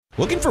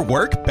Looking for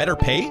work, better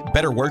pay,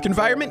 better work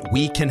environment?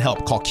 We can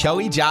help. Call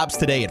Kelly Jobs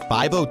today at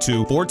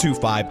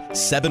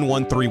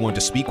 502-425-7131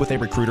 to speak with a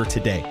recruiter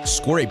today.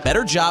 Score a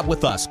better job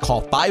with us.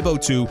 Call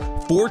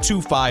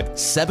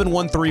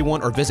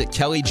 502-425-7131 or visit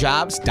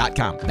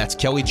kellyjobs.com. That's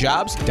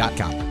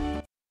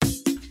kellyjobs.com.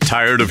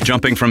 Tired of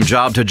jumping from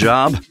job to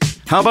job?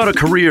 How about a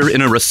career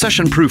in a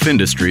recession-proof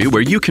industry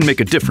where you can make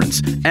a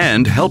difference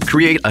and help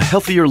create a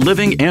healthier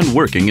living and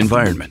working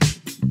environment?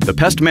 The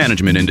pest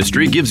management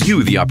industry gives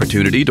you the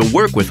opportunity to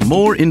work with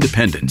more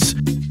independence.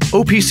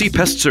 OPC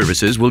Pest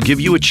Services will give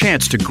you a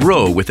chance to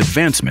grow with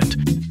advancement.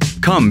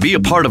 Come be a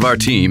part of our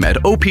team at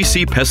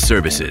OPC Pest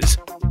Services.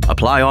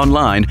 Apply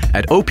online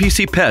at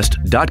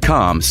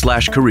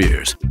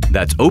opcpest.com/careers.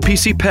 That's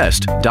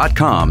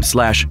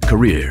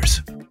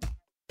opcpest.com/careers.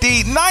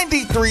 The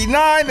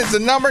 93.9 is the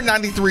number,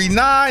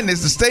 93.9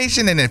 is the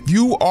station, and if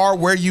you are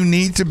where you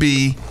need to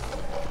be,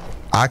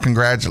 I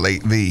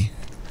congratulate thee,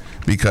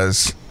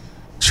 because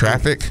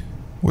traffic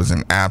was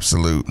an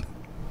absolute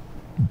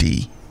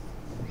D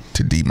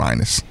to D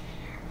minus.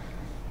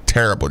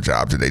 Terrible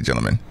job today,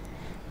 gentlemen.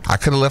 I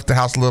could have left the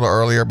house a little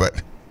earlier,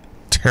 but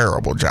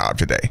terrible job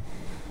today.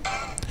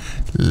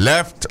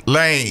 Left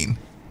lane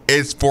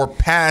is for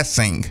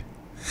passing.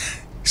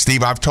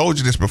 Steve, I've told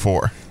you this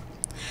before.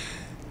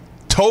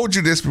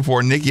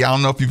 Nikki, I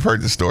don't know if you've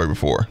heard this story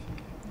before.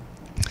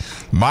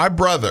 My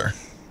brother,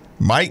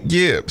 Mike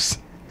Gibbs,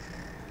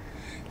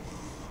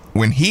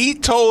 when he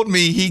told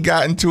me he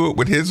got into it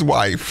with his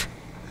wife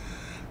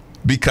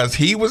because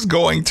he was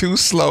going too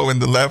slow in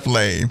the left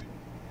lane,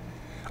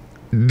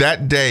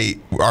 that day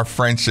our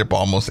friendship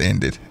almost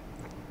ended.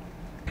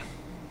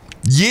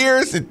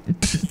 Years,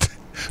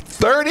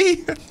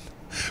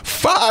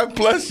 35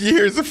 plus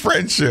years of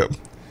friendship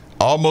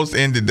almost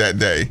ended that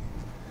day.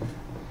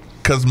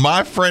 Because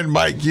my friend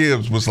Mike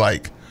Gibbs was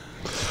like,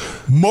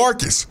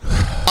 Marcus,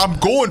 I'm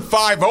going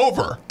 5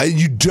 over. And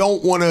you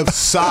don't want to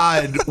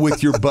side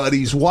with your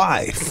buddy's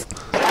wife.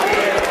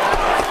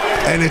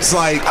 And it's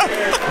like,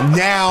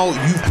 now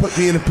you've put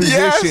me in a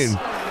position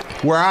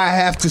where I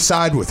have to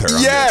side with her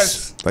on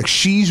this. Like,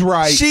 she's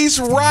right.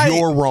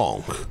 You're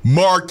wrong.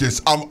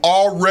 Marcus, I'm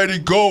already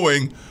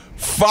going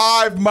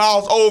 5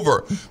 miles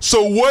over.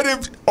 So what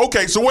am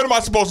I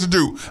supposed to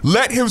do?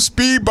 Let him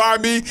speed by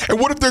me? And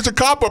what if there's a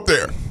cop up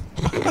there?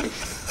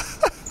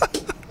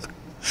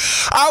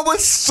 I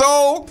was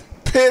so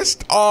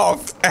pissed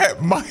off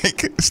at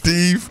Mike,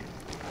 Steve.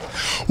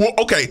 Well,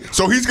 okay,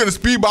 so he's going to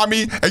speed by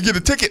me and get a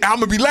ticket, and I'm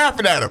going to be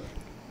laughing at him.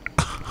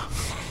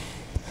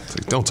 It's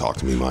like, don't talk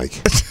to me, Mike.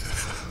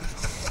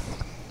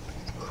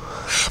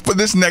 For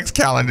this next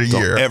calendar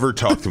year. Don't ever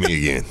talk to me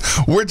again.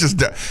 We're just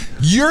done.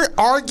 You're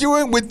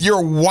arguing with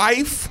your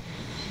wife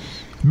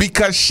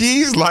because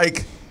she's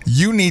like,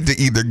 you need to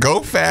either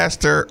go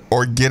faster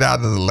or get out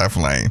of the left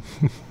lane.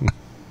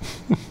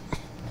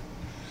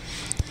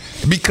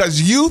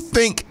 Because you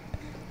think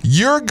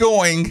you're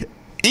going,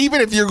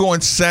 even if you're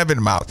going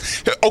 7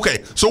 miles.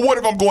 Okay, so what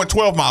if I'm going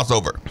 12 miles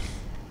over?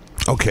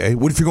 Okay,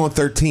 what if you're going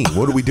 13?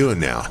 What are we doing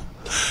now?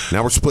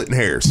 Now we're splitting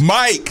hairs.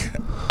 Mike,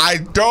 I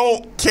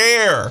don't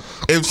care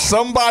if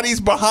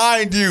somebody's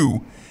behind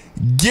you.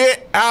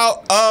 Get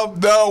out of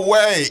the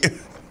way.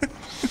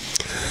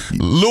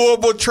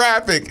 Louisville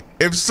traffic,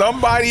 if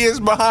somebody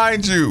is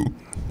behind you,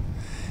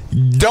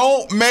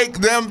 don't make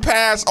them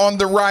pass on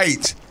the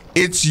right.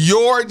 It's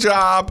your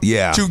job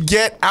to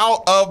get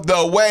out of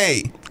the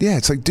way. Yeah,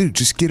 it's like, dude,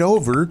 just get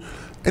over,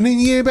 and then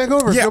you get back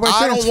over. Yeah,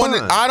 I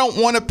don't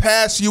want to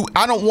pass you.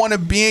 I don't want to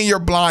be in your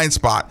blind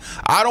spot.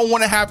 I don't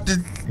want to have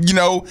to,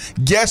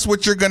 guess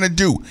what you're going to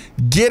do.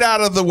 Get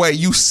out of the way.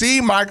 You see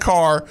my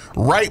car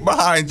right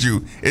behind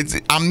you.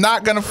 I'm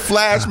not going to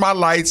flash my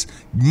lights.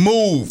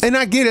 Move. And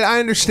I get it. I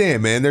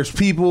understand, man. There's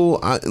people,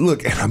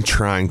 look, and I'm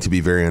trying to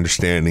be very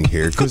understanding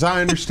here because I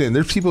understand.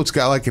 There's people that's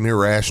got like an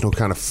irrational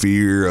kind of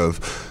fear of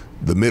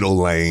the middle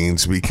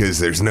lanes because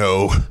there's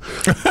no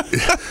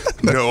exit.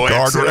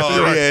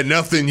 Yeah,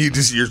 nothing. You're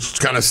just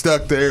kind of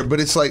stuck there. But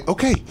it's like,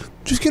 okay,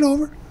 just get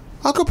over.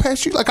 I'll go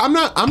past you. Like, I'm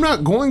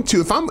not going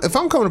to. If I'm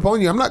coming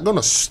upon you, I'm not going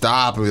to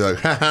stop and be like,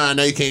 haha,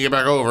 now you can't get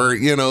back over.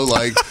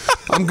 Like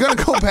I'm going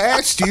to go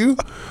past you.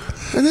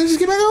 And then just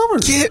get back over.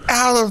 Get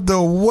out of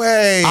the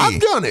way. I've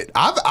done it.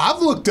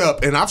 I've looked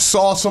up and I've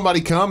saw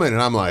somebody coming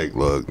and I'm like,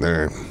 look,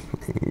 there.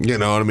 You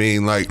know what I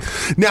mean? Like,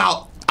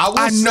 now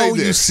I know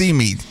you see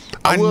me.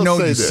 I know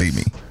you see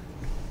me.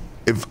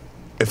 If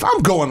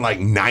I'm going like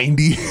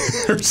 90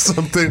 or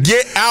something,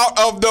 get out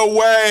of the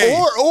way.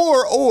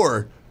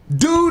 Or,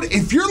 dude,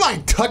 if you're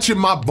like touching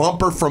my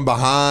bumper from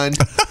behind.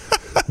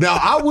 Now,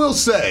 I will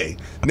say,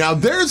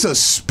 there is a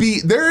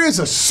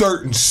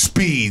certain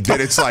speed that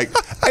it's like,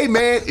 hey,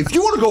 man, if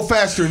you want to go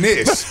faster than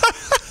this,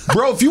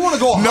 bro, if you want to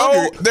go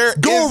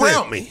 100, go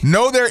around me.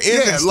 No, there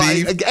isn't,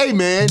 Steve. Like, hey,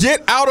 man.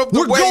 Get out of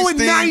the way, Steve. We're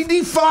going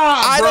 95, bro.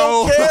 I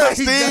don't care,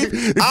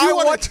 Steve. I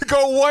want to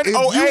go 108. If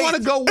you want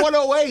to go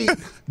 108,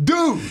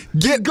 dude,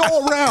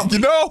 go around me.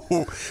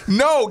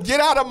 No, get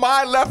out of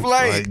my left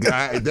lane.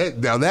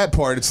 Now, that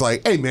part, it's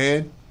like, hey,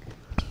 man.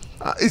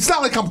 It's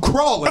not like I'm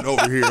crawling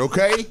over here,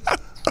 okay?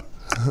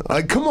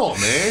 Like, come on,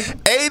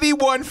 man.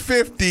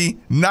 8150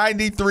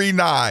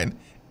 93.9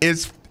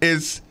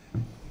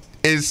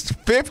 is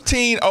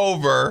 15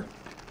 over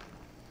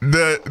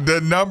the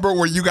number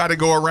where you got to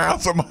go around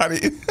somebody.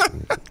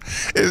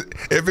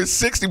 If it's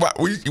 60,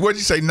 what'd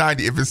you say,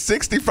 90? If it's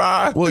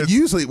 65, Well,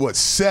 usually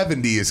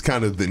 70 is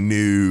kind of the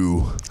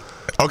new.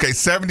 Okay,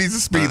 70 is the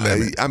speed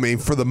limit. I mean,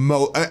 for the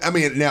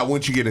now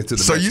once you get into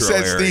the So metro you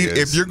said, areas, Steve,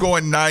 if you're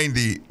going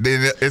 90,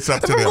 then it's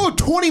up to if I'm them. going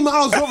 20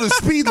 miles over the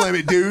speed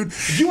limit, dude,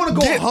 if you want to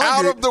go Get 100,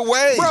 out of the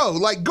way. bro.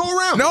 Like, go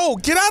around. No,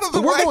 get out of the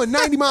way. We're going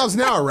 90 miles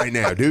an hour right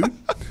now, dude.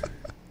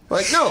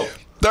 Like, no.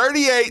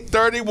 38,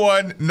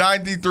 31,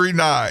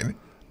 93.9.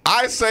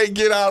 I say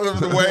get out of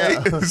the way.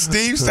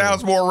 Steve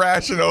sounds more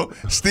rational.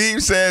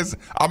 Steve says,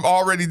 I'm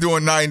already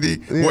doing 90.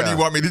 What do Yeah. you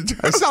want me to do?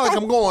 It's not like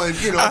I'm going,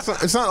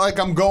 it's not like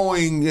I'm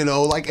going,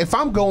 like if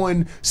I'm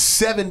going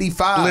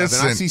 75 and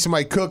Listen. I see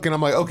somebody cooking,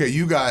 I'm like, okay,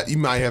 you got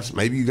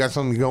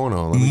something going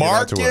on. Let me get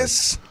out to work.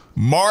 Marcus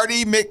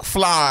Marty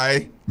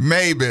McFly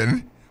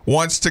Maben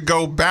wants to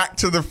go back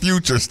to the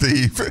future,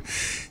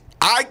 Steve.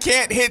 I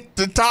can't hit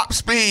the top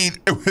speed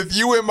with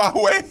you in my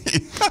way.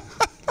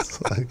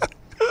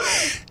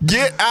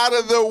 Get out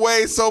of the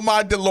way so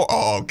my DeLorean.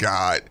 Oh,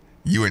 God.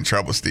 You in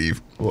trouble,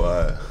 Steve.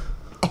 What?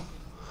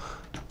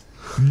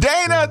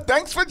 Dana,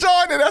 thanks for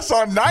joining us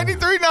on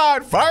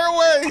 93.9. Fire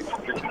away.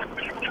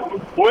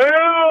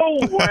 Well.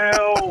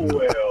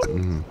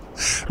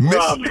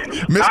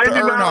 Mr.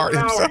 Earnhardt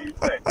himself.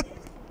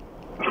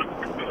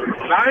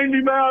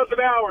 90 miles an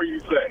hour, you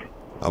say?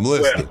 I'm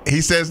listening.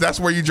 He says that's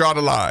where you draw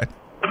the line.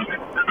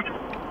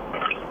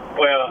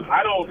 Well,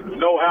 I don't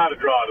know how to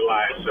draw the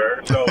line,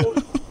 sir. So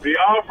the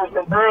offer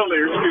from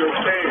earlier still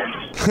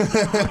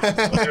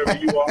stands. Whenever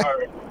you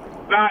are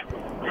not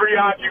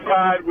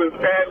preoccupied with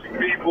passing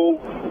people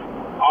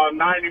on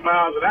 90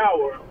 miles an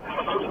hour,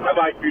 I'd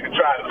like you to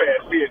try to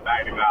pass me at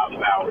 90 miles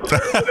an hour, sir,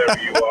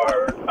 whenever you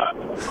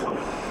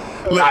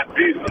are not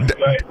busy.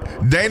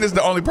 But Dana's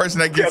the only person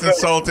that gets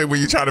insulted when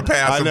you try to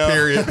pass him,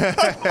 period.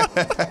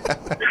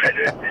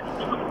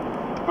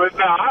 But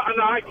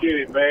I get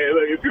it, man.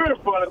 Look, if you're in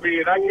front of me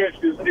and I catch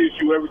this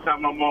issue every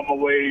time I'm on my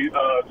way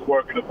to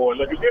work in the board,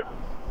 look,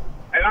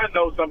 and I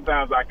know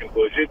sometimes I can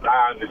push it.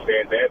 I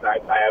understand that. I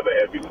have a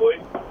heavy foot.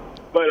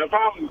 But if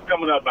I'm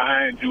coming up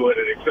behind you at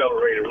an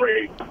accelerated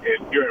rate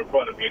and you're in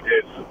front of me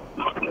just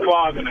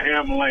clogging the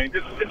hammer lane,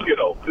 just get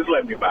over. Just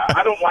let me by.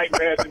 I don't like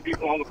passing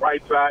people on the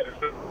right side. It's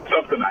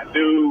something I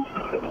do.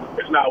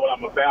 It's not what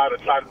I'm about. I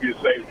try to be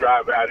a safe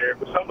driver out here.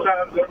 But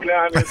sometimes, every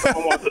now and then,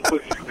 someone wants to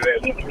push you to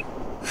that limit.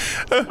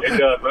 It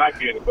does, but I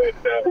get it. But,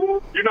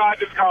 I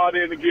just called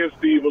in to give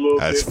Steve a little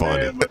That's bit,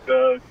 funny. man. But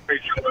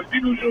great show as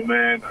usual,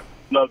 man.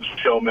 Love the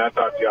show, man. I'll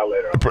talk to y'all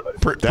later.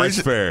 That's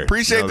fair.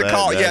 Appreciate No, the that-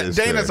 call. that Yeah, is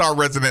Dana's fair. our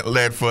resident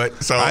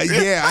Leadfoot. So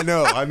Yeah, I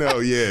know.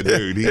 Yeah,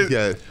 dude. He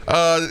got.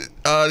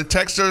 The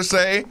texters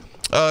say,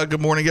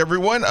 good morning,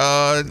 everyone.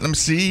 Let me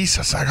see.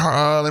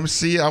 Let me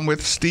see. I'm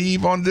with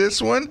Steve on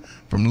this one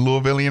from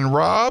Louisvillian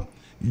Rob.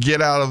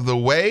 Get out of the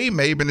way.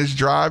 Maben is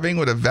driving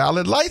with a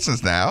valid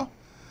license now.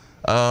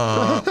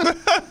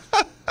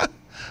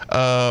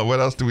 What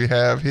else do we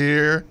have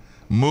here?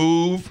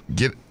 Move.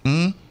 Get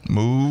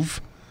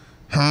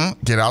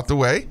out the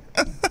way.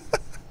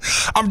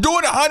 I'm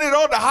doing 100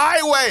 on the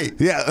highway.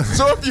 Yeah.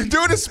 So if you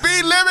do the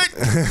speed limit,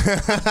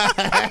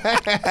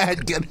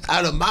 Get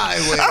out of my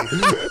way.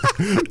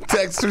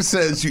 Texter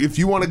says if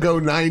you want to go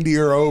 90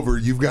 or over,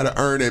 you've got to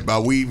earn it by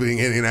weaving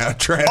in and out of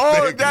traffic.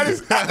 oh,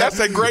 that's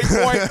a great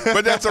point,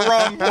 but that's a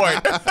wrong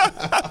point.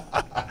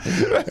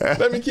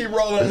 Let me keep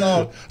rolling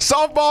along.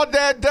 Softball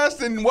Dad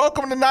Dustin,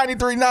 welcome to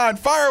 93.9.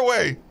 Fire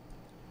away.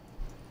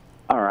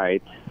 All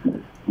right.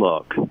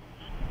 Look,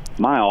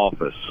 my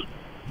office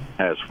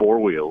has 4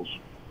 wheels,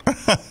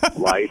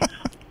 lights,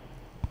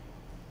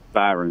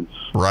 sirens,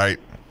 Right.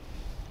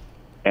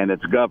 and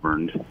it's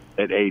governed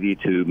at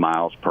 82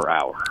 miles per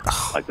hour.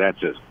 Like,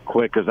 that's as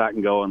quick as I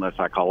can go unless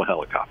I call a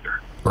helicopter.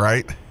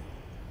 Right.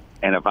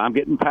 And if I'm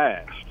getting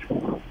passed,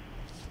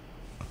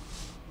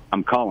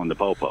 I'm calling the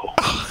popo.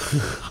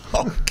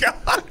 Oh,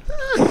 God.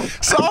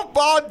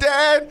 Softball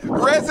Dad,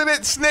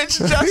 resident snitch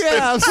Justin.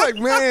 Yeah, I was like,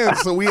 man.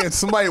 So we had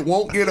somebody that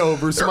won't get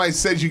over. Somebody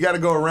says you got to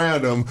go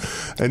around them,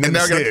 and then And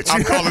now snitch.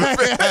 I'm calling the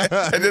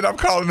feds. And then I'm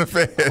calling the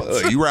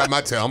feds. You ride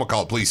my tail, I'm gonna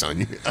call the police on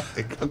you.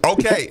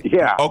 Okay.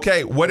 Yeah.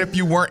 Okay. What if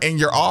you weren't in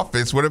your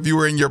office? What if you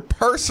were in your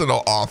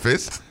personal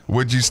office?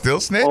 Would you still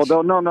snitch?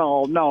 Oh,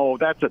 no.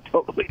 That's a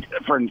totally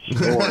different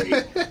story.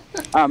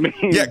 I mean,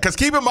 Yeah, because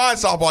keep in mind,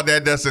 Softball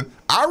Dad Dustin,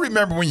 I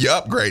remember when you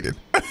upgraded.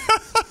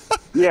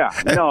 yeah,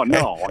 no.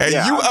 And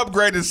yeah. you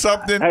upgraded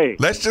something. Hey,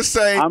 let's just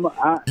say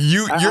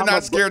you're I'm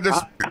not scared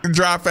to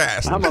drive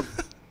fast.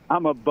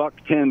 I'm a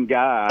 $110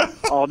 guy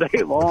all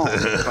day long.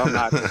 If I'm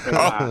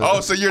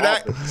not, so you're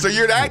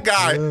that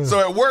guy. So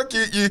at work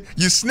you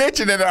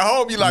snitching, and at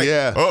home you like,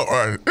 Yeah.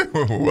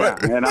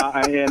 What? Yeah,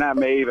 and I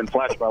may even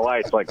flash my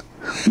lights like,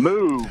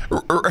 move,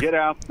 get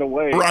out the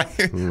way. Right.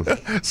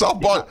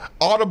 Softball,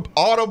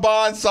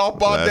 Autobahn,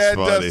 Softball That's Dad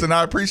funny. Dustin.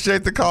 I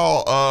appreciate the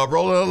call.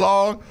 Rolling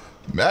along,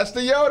 Master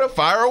Yoda,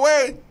 fire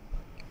away.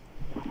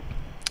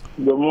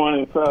 Good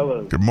morning,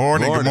 fellas. Good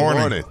morning. Good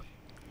morning.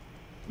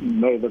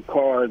 May the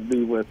cars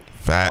be with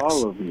Facts.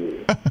 all of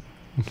you.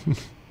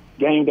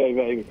 Game day,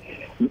 baby.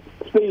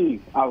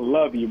 Steve, I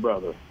love you,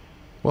 brother.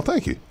 Well,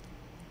 thank you.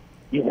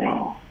 You're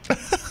wrong.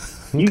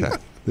 Okay.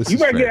 This You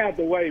is better fair. get out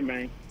the way,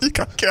 man. You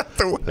got to get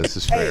the way. This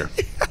is fair.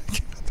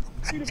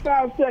 3 to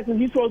 5 seconds,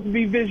 you're supposed to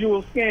be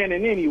visual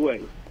scanning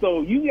anyway.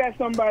 So you got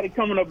somebody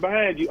coming up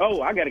behind you.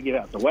 Oh, I got to get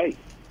out the way.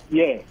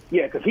 Yeah,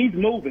 because he's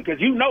moving.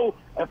 Because you know,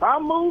 if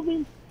I'm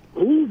moving,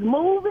 he's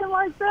moving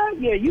like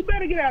that. Yeah, you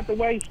better get out the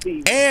way,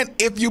 Steve. And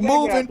if you're Get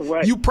out the moving,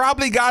 way. you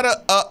probably got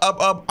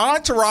a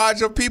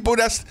entourage of people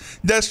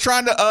that's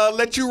trying to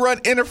let you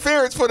run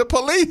interference for the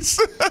police.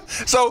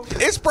 So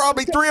it's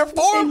probably 3 or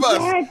 4 of us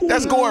Exactly.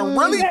 that's going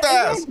really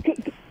fast.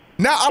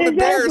 Now I'm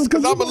embarrassed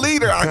because I'm a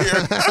leader out here.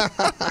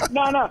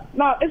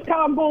 No. It's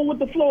how I'm going with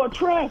the flow of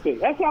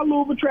traffic. That's how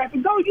Louisville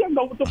traffic goes. You have to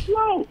go with the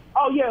flow.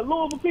 Oh, yeah,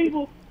 Louisville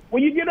people,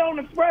 when you get on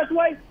the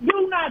expressway,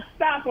 do not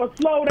stop or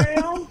slow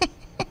down.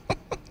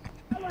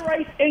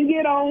 Accelerate and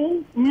get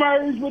on.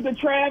 Merge with the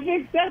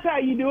traffic. That's how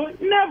you do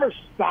it. Never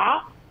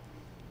stop.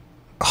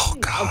 Oh, I'm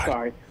God.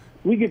 sorry.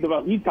 You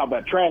talk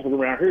about traffic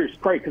around here. It's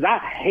crazy because I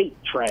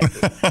hate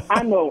traffic.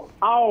 I know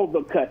all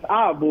the cuts.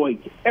 I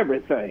avoid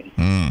everything.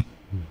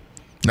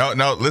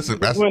 No, listen.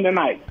 Win the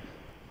night.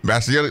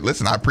 Master Yelly,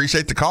 listen, I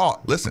appreciate the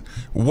call. Listen,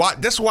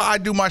 that's why I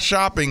do my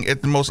shopping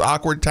at the most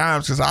awkward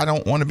times because I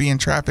don't want to be in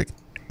traffic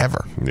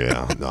ever.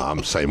 Yeah, no, I'm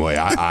the same way.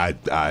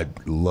 I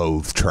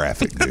loathe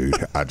traffic, dude.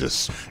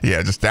 just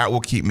that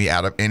will keep me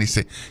out of any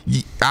city.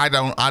 I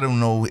don't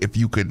know if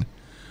you could,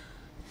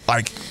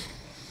 like,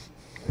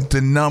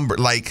 the number,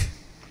 like,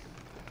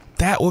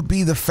 that would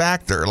be the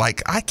factor.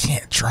 Like, I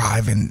can't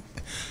drive in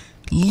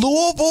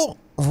Louisville.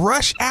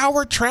 Rush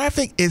hour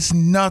traffic is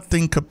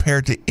nothing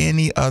compared to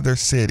any other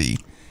city.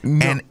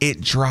 No. And it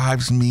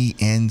drives me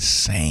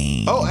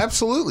insane. Oh,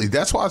 absolutely.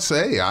 That's why I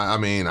say. I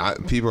mean,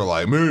 people are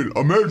like, man,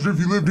 imagine if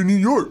you lived in New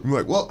York. I'm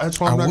like, well, that's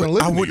why I'm not going to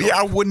live in New York. Yeah,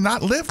 I would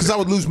not live because I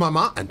would lose my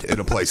mind in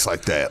a place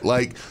like that.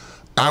 Like,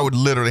 I would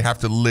literally have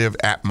to live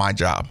at my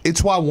job.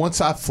 It's why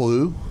once I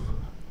flew,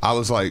 I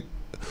was like,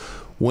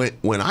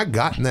 when I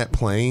got in that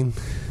plane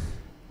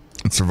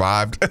and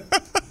survived,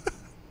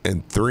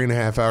 and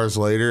 3.5 hours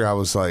later, I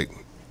was like,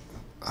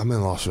 I'm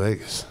in Las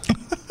Vegas.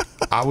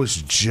 I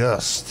was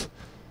just.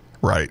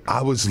 Right.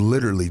 I was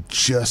literally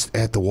just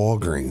at the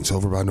Walgreens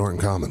over by Norton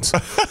Commons.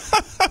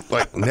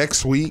 Like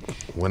next week,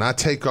 when I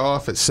take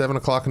off at 7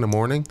 o'clock in the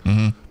morning,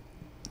 and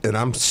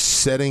I'm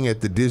sitting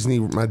at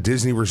my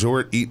Disney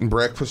resort eating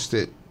breakfast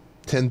at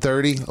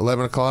 10:30,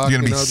 11 o'clock. You're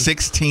going to be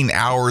 16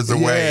 hours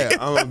away. Yeah,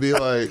 I'm going to be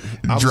like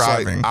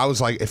driving. I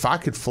was like, if I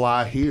could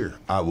fly here,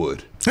 I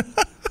would.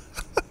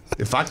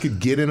 If I could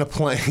get in a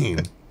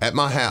plane at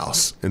my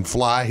house and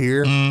fly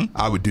here,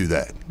 I would do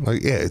that.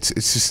 Like, yeah, it's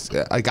just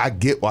like I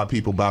get why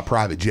people buy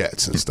private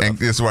jets and stuff. And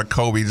this is what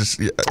Kobe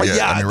just I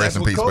mean, rest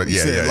in peace. Kobe But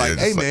yeah, said. yeah, like,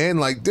 hey man,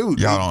 like, dude,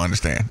 y'all don't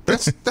understand.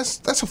 That's a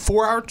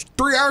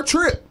 3-hour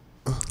trip.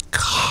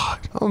 God,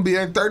 I'm gonna be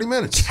there in 30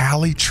 minutes.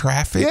 Cali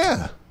traffic.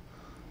 Yeah,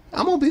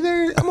 I'm gonna be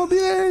there.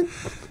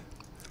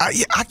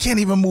 I can't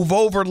even move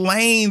over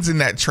lanes in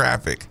that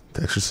traffic.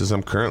 Texas says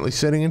I'm currently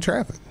sitting in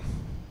traffic.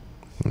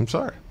 I'm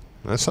sorry.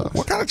 That sucks.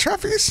 What kind of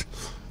traffic is?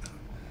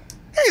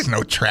 There's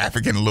no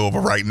traffic in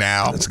Louisville right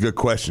now. That's a good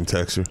question,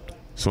 Texer.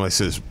 Somebody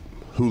says,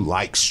 who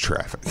likes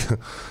traffic?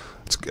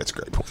 That's a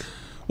great point.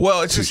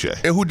 Well, it's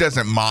just who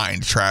doesn't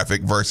mind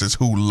traffic versus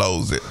who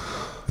loathes it.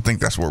 I think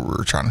that's what we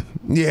were trying to.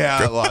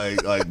 Yeah,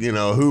 like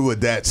who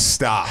would that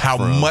stop? How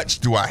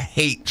much do I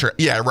hate traffic?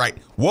 Yeah, right.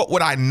 What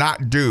would I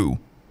not do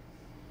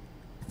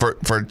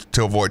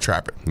to avoid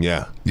traffic?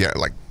 Yeah,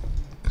 like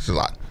it's a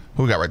lot.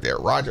 Who we got right there?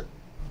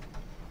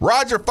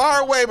 Roger,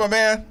 fire away, my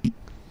man.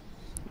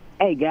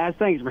 Hey, guys,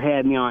 thanks for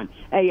having me on.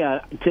 Hey,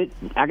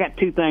 I got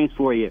 2 things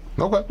for you.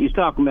 Okay. You was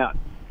talking about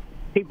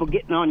people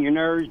getting on your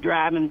nerves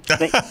driving.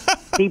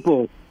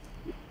 People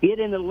get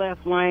in the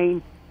left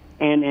lane,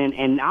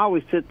 and I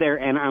always sit there,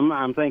 and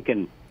I'm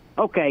thinking,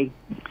 okay,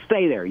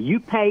 stay there.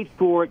 You paid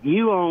for it.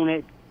 You own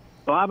it,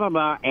 blah, blah,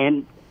 blah,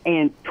 and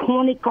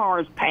 20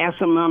 cars pass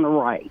them on the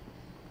right,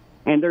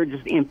 and they're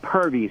just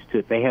impervious to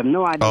it. They have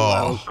no idea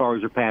why those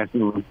cars are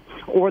passing them,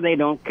 or they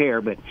don't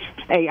care. But,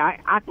 hey,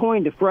 I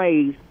coined a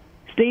phrase.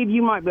 Steve,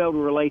 you might be able to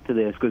relate to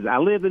this because I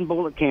live in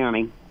Bullitt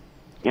County,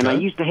 and I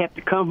used to have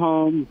to come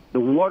home to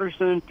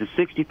Waterson to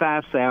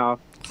 65 South,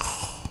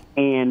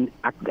 and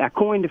I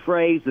coined the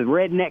phrase the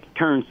redneck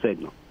turn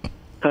signal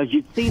because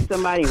you'd see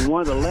somebody in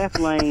one of the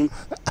left lanes,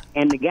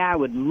 and the guy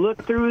would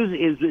look through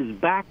his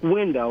back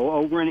window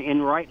over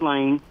in right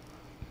lane,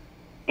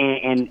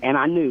 and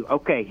I knew,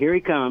 okay, here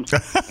he comes.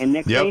 And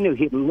next thing you knew,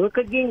 he'd look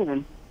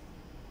again.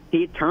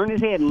 He'd turn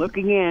his head and look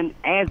again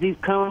as he's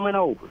coming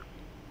over.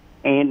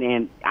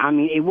 And I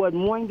mean, it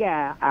wasn't one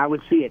guy. I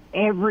would see it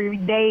every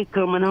day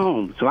coming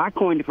home. So I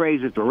coined the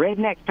phrase, it's a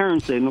redneck turn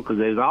signal because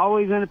there's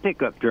always in a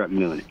pickup truck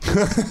doing it.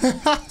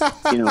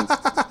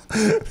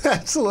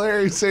 That's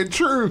hilarious and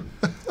true.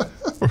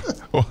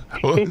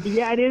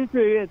 Yeah, it is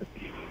true.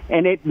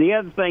 And the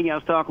other thing I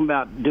was talking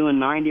about, doing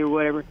 90 or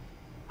whatever,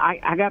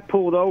 I got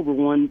pulled over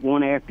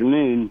one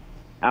afternoon.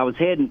 I was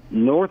heading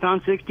north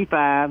on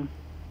 65,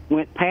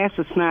 went past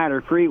the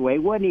Snyder Freeway.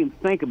 Wasn't even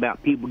think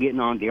about people getting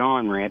on the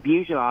on-ramp.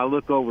 Usually I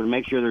look over to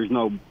make sure there's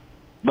no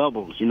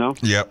bubbles, you know?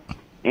 Yep.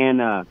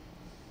 And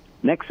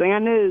next thing I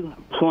knew,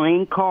 a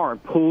plain car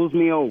pulls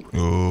me over.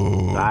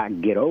 Ooh. I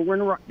get over in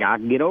the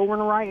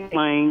right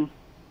lane,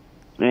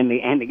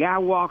 and the guy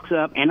walks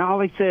up, and all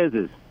he says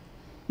is,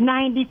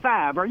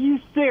 95, are you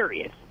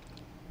serious?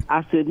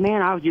 I said,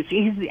 man, I was just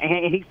easy.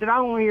 And he said, I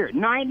don't want to hear it.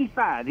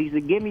 95. He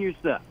said, give me your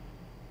stuff.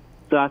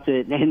 So I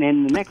said, and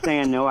then the next thing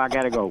I know, I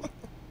got to go,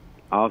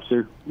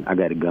 officer, I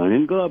got a gun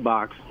in the glove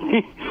box.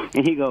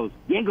 And he goes,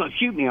 you ain't going to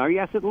shoot me, are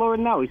you? I said,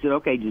 Lord, no. He said,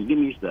 okay, just give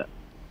me your stuff.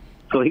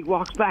 So he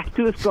walks back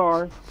to his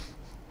car,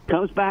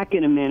 comes back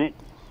in a minute,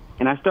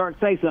 and I start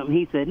to say something.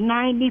 He said,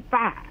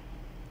 95.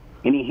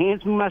 And he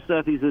hands me my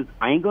stuff. He says,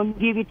 I ain't going to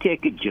give you a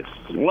ticket. Just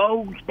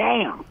slow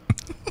down.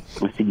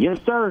 I said, yes,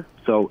 sir.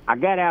 So I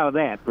got out of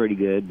that pretty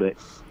good, but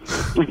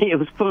it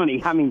was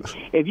funny. I mean,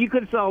 if you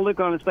could have saw a look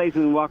on his face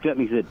when he walked up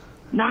and he said,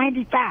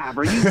 95,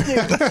 are you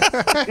serious?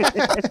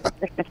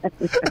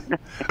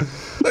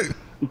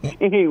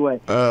 Anyway,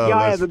 y'all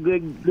have a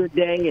good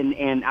day,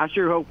 and I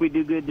sure hope we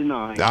do good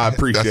tonight. I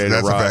appreciate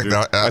That's it, Roger. a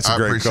fact. That's a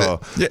great appreciate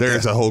call. it.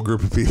 There's a whole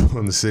group of people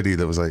in the city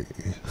that was like,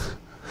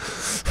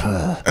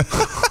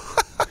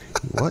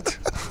 what?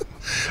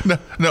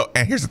 No,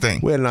 and here's the thing.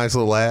 We had a nice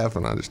little laugh,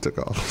 and I just took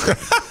off.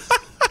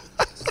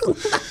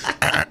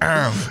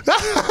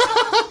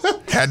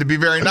 Had to be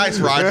very nice,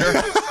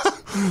 Roger.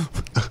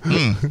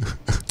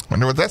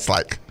 Wonder what that's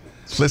like.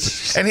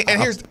 Listen,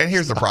 and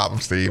here's the problem,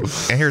 Steve.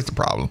 And here's the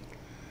problem.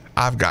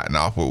 I've gotten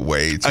off with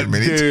way too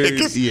many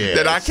tickets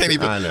that I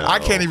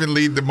can't even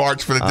lead the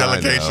march for the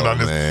delegation on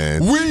this.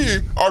 Man. We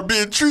are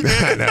being treated.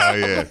 I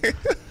know,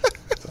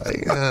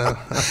 yeah.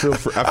 I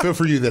feel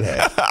for you that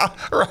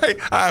have. Right.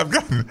 I have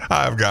gotten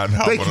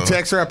help. Thank you,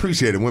 Texter. I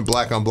appreciate it. Went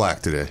black on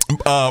black today.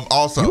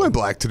 Also, You went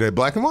black today.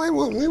 Black and white.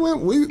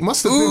 We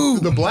must have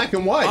been the black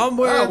and white. I'm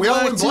wearing we all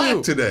black went black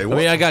too. today. I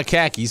mean, I got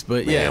khakis,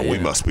 but Man, yeah. we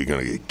must be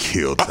gonna get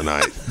killed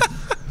tonight.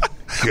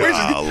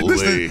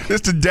 this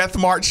is the Death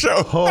March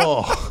show.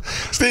 Oh.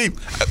 Steve,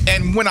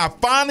 and when I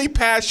finally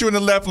pass you in the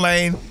left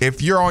lane,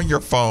 if you're on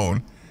your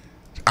phone,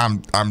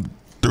 I'm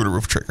through the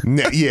roof trigger.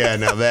 Yeah,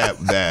 now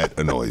that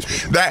annoys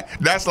me.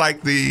 That's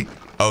like the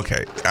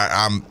okay.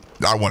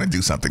 I want to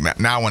do something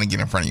now. I want to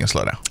get in front of you and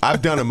slow down.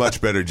 I've done a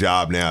much better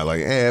job now.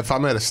 Like, if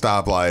I'm at a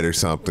stoplight or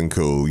something,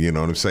 cool. You know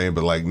what I'm saying?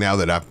 But like now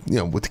that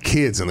with the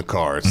kids in the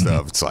car and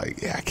stuff, it's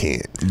like, yeah, I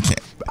can't. You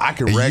can't. I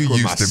can wreck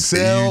with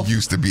myself. You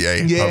used to be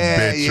a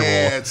habitual.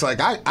 Yeah, it's like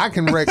I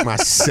can wreck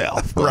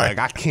myself, but Right. like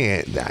I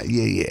can't.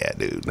 Yeah,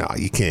 dude. No,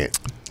 you can't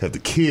have the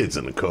kids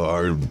in the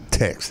car,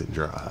 text and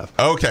drive.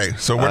 Okay,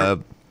 so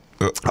what?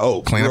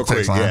 Clean real up quick.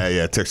 text line.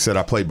 Yeah. Text said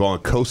I played ball in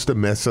Costa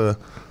Mesa,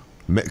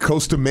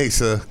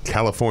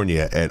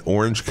 California at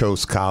Orange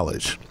Coast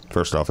College.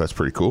 First off, that's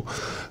pretty cool.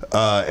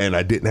 And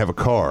I didn't have a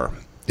car.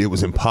 It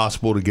was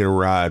impossible to get a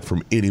ride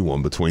from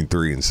anyone between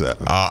 3 and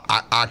 7.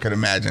 I could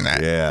imagine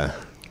that. Yeah.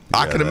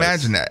 I could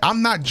imagine that.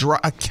 I'm not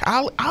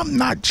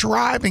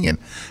driving, and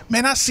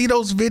man, I see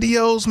those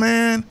videos,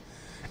 man,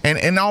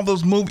 and all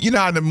those movies. You know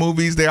how in the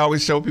movies they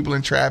always show people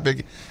in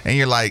traffic, and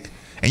you're like,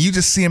 and you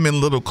just see them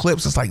in little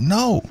clips. It's like,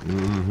 no,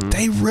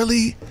 they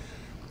really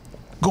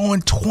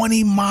going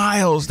 20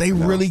 miles. They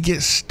really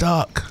get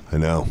stuck. I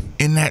know.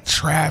 In that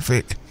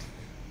traffic.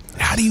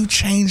 How do you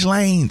change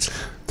lanes?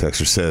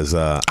 Texter says,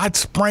 I'd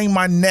sprain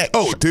my neck.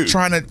 Oh, dude,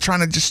 trying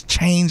to just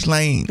change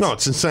lanes. No,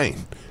 it's insane.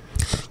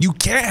 You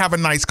can't have a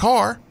nice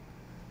car.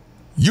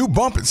 You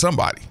bumping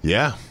somebody.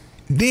 Yeah.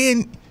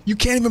 Then you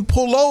can't even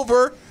pull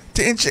over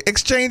to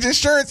exchange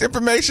insurance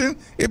information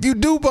if you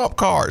do bump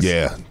cars.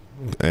 Yeah.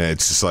 And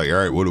it's just like, all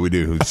right, what do we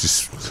do? It's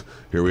just,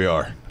 here we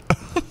are.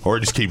 Or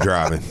just keep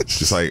driving. It's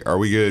just like, are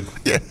we good?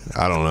 Yeah.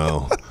 I don't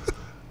know.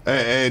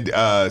 And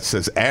it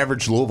says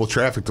average Louisville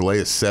traffic delay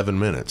is 7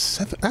 minutes.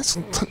 That's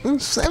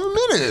 7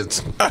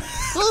 minutes.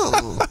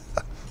 Oh.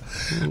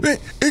 Man,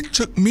 it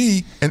took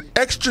me an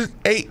extra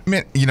 8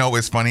 minutes. You know,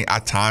 it's funny. I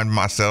timed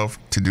myself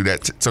to do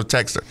that. So,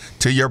 Texter,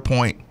 to your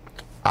point,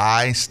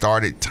 I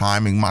started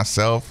timing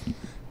myself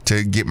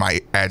to get my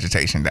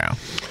agitation down.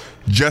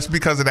 Just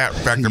because of that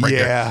factor right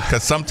there.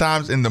 Because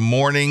sometimes in the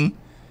morning,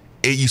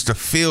 it used to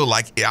feel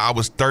like I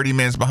was 30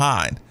 minutes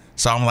behind.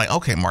 So I'm like,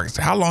 okay, Marcus,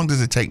 how long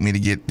does it take me to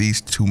get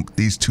these two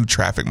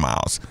traffic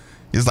miles?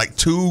 It's like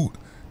two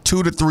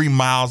to 3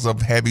 miles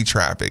of heavy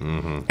traffic.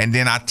 And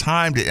then I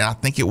timed it, and I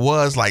think it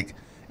was like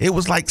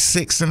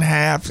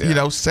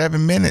 6.5,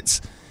 7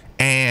 minutes.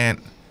 And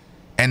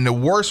the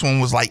worst one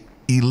was like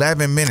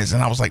 11 minutes.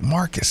 And I was like,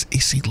 Marcus,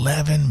 it's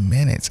 11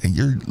 minutes, and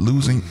you're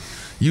losing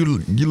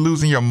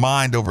your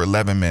mind over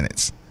 11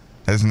 minutes.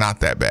 That's not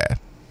that bad.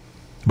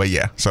 But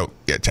yeah,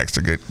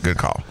 Texter, good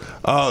call.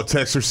 Oh,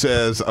 Texter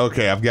says,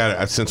 okay, I've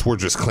got it. Since we're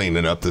just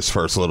cleaning up this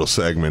first little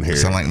segment here.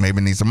 Sound like maybe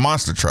it needs a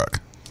monster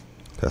truck.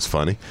 That's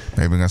funny.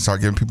 Maybe we're going to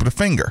start giving people the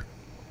finger.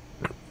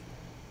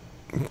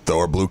 Throw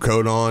our blue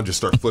coat on, just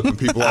start flipping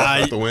people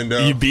off out the window.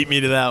 You beat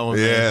me to that one.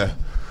 Yeah. Man.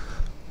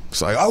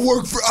 It's like I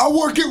work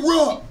at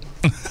Rupp.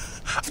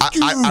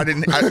 I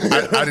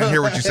didn't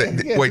hear what you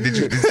said. Wait, did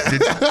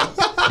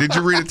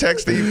you read a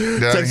text, Steve?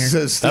 Text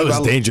says, Steve, That was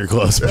danger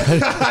close.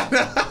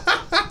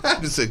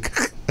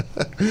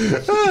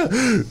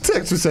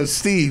 Texas says,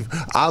 Steve,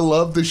 I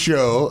love the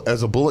show.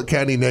 As a Bullitt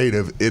County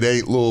native, it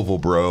ain't Louisville,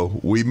 bro.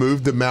 We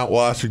moved to Mount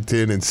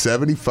Washington in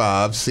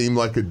 '75. Seemed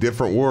like a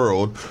different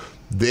world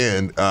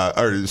then,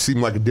 or it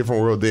seemed like a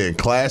different world then.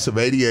 Class of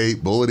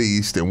 '88, Bullitt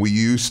East, and we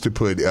used to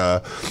put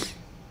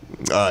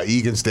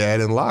Egan's dad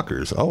in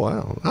lockers. Oh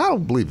wow, I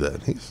don't believe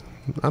that.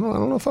 I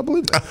don't know if I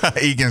believe that.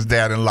 Egan's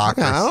dad in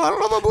lockers. I don't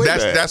know if I believe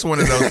that. That's one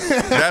of those.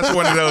 That's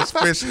one of those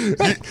fish.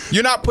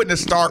 You're not putting a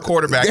star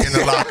quarterback in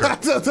the locker.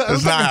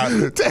 It's not.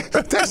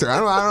 Texter,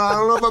 I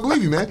don't know if I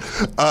believe you, man.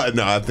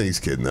 No, I think he's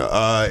kidding.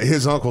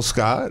 His uncle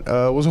Scott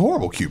was a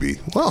horrible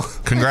QB. Well,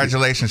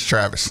 congratulations,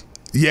 Travis.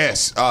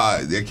 Yes,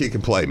 the kid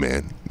can play,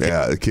 man.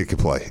 Yeah, the kid can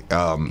play.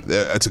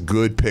 That's a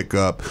good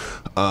pickup.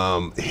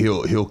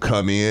 He'll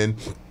come in.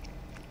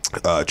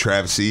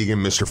 Travis Egan,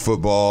 Mr.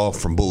 Football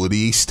from Bullitt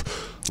East.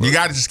 You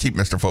got to just keep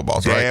Mr.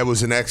 Footballs, right? Dad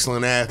was an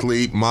excellent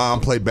athlete. Mom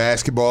played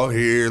basketball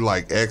here,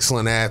 like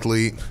excellent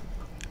athlete.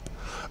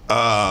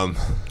 Not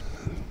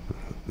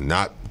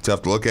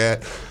tough to look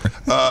at.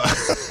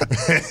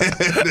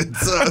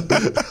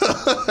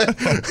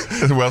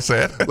 Well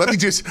said.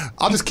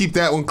 I'll just keep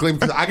that one clean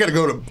because I got to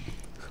go to.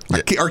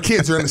 Our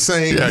kids are in the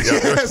same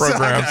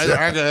programs.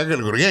 I got to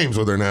go to games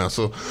with her now.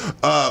 So,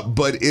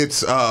 but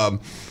it's.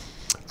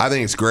 I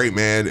think it's great,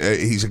 man.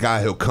 He's a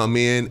guy who'll come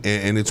in,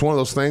 and it's one of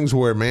those things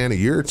where, man, a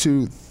year or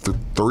two,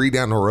 3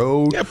 down the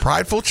road. Yeah,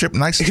 prideful chip,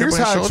 nice chip. Here's on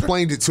his how I shoulder.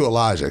 explained it to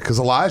Elijah, because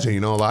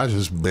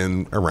Elijah's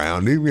been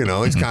around him.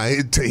 He's kind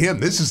of, to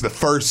him, this is the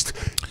first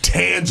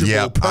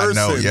tangible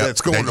person that's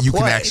going to you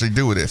play. Can actually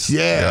do this.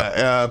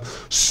 Yeah.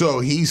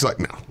 So he's like,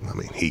 no, I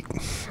mean,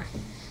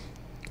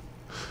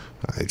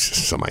 it's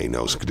just somebody he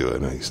knows could do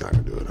it. No, he's not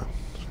going to do it.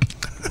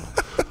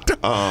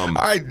 All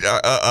right.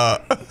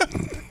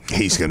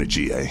 He's going to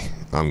GA.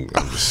 I'm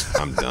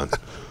done.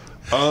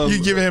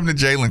 You giving him the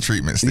Jalen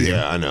treatment, Steve.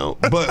 Yeah, I know.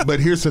 But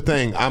here's the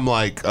thing. I'm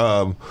like,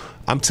 I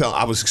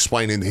was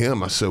explaining to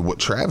him. I said, what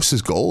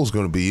Travis's goal is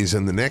going to be is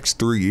in the next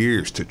 3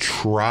 years to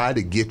try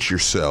to get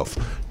yourself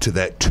to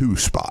that 2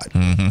 spot.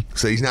 Mm-hmm.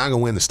 So he's not going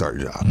to win the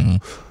starting job. Mm-hmm.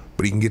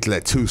 But he can get to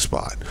that 2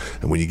 spot.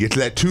 And when you get to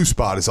that 2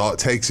 spot, it's all it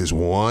takes is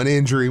one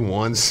injury,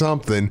 one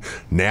something.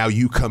 Now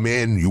you come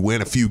in, you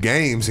win a few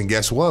games, and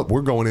guess what?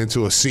 We're going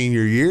into a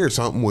senior year or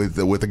something with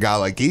a guy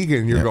like Egan,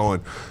 and you're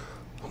going,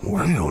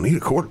 well, you don't need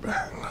a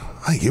quarterback.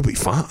 I think he'll be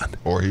fine.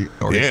 Or he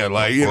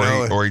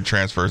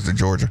transfers to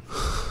Georgia.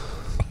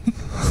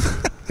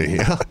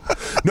 Yeah.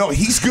 No,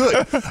 he's good.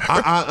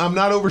 I'm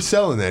not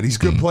overselling that. He's a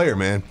good player,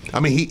 man. I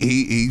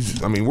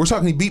mean, we're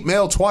talking he beat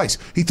Mel twice.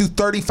 He threw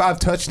 35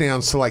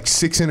 touchdowns to like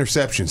 6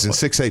 interceptions in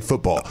 6A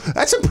football.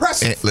 That's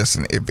impressive.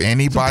 Listen, if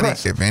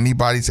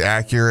anybody's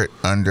accurate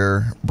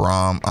under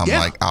Brom,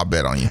 I'll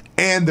bet on you.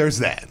 And there's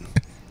that.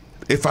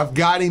 If I've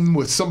got him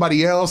with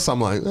somebody else,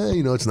 I'm like,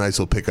 it's a nice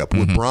little pickup. Mm-hmm.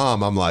 With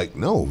Brom, I'm like,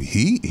 no,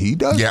 he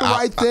does the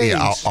right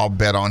things. I'll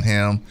bet on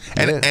him.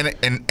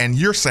 And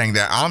you're saying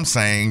that. I'm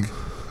saying.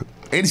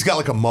 And he's got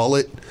like a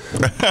mullet.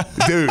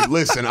 Dude,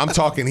 listen, I'm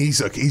talking he's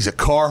a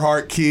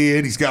Carhartt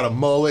kid. He's got a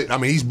mullet. I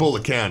mean, he's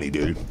Bullitt County,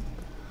 dude.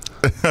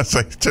 That's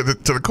like to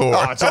the core.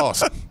 Oh, it's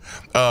awesome.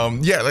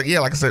 Like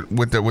I said,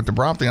 with the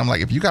Brom thing, I'm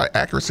like, if you got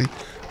accuracy,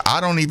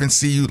 I don't even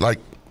see you like,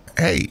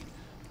 hey,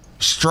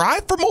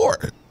 strive for more.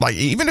 Like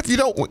even if you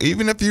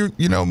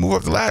move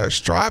up the ladder,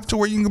 strive to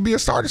where you can be a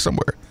starter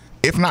somewhere.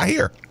 If not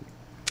here.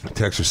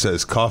 Texter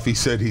says, Coffee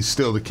said he's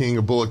still the king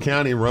of Bullitt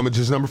County and Rummage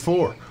is number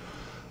 4.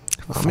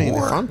 I mean,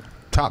 if I'm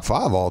top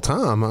 5 all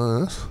time,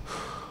 that's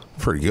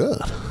pretty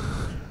good,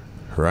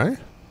 right?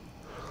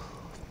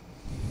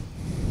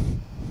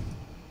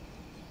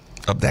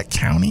 Of that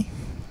county?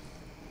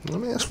 I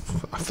mean, I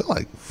feel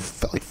like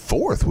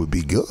 4th would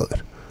be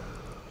good.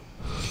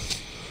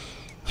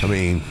 I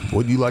mean,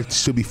 would you like to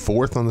still be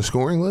 4th on the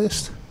scoring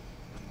list?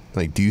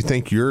 Like, do you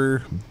think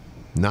you're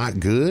not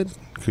good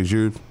because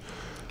you're?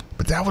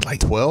 But that would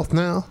like 12th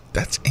now.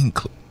 That's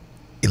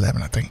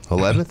 11, I think.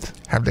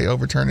 11th? Have they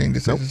overturned any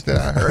decisions that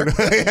I heard?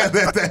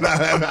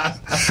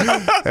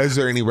 Has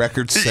there any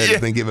records that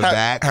have been given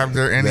back? Have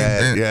there any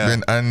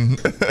been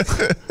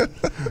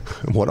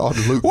What all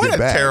did Luke What get a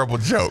back? terrible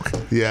joke.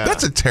 Yeah.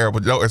 That's a terrible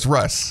joke. It's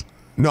Russ.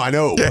 No, I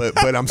know,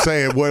 but I'm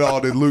saying what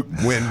all did Luke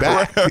win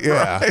back? Right,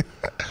 yeah.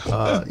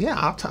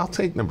 right. I'll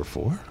take number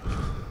 4.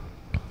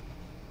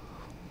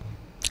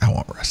 I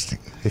want Rusty.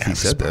 If he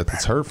said that,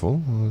 that's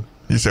hurtful.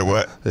 You said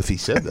what? If he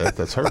said that,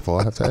 that's hurtful.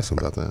 I'll have to ask him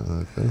about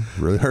that. That's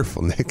really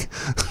hurtful, Nick.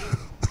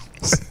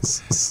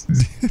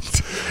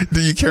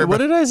 Do you care? What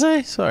did I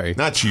say? Sorry.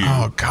 Not you.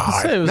 Oh,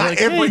 God. It was Not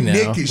like, every hey, now.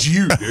 Nick is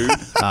you, dude.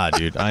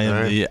 Dude, I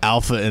am the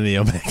alpha and the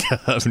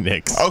omega of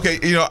Nick's. Okay,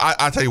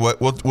 I'll tell you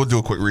what. We'll do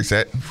a quick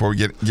reset before we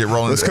get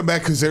rolling. Let's come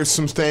back because there's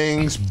some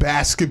things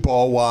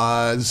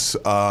basketball-wise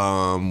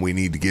we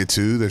need to get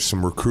to. There's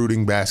some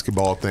recruiting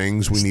basketball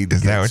things we need to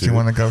get to. Is that what you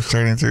want to go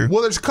straight into?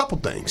 Well, there's a couple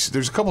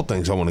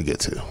things. I want to get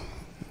to.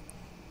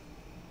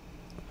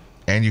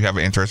 And you have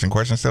an interesting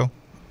question still?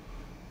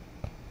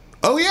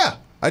 Oh, yeah,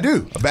 I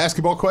do. A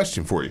basketball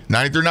question for you.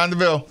 93.9 The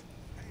Ville.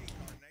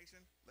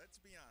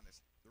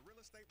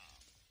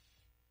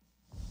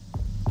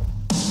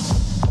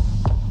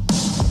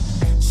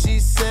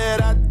 She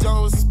said I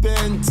don't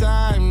spend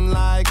time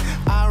like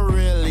I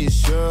really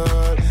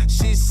should.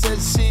 She said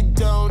she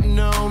don't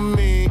know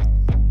me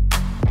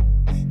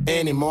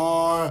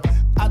anymore.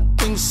 I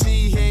think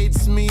she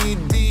hates me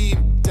deep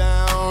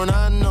down.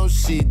 I know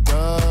she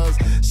does.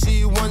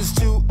 She wants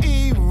to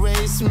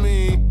erase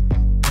me.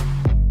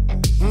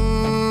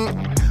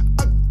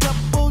 A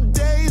couple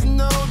days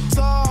no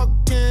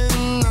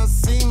talking. I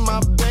see my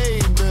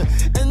baby,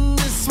 and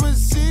this what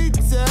she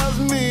tells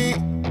me.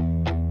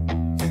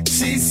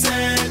 She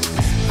said,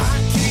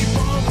 I keep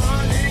on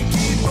running,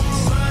 and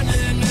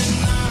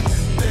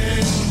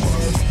nothing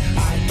works.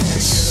 I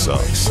can't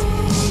Sucks.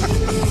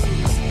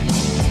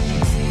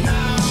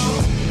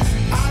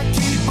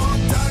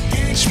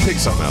 Just pick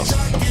something else.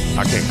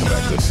 I can't come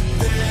back to this.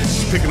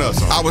 Just pick another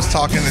song. I was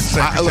talking to the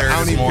secretary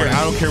this morning.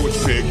 I don't care what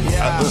you pick.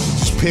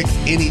 Just pick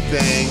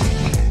anything.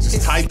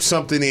 Just type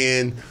something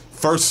in.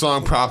 First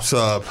song pops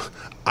up.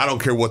 I don't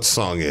care what the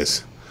song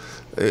is.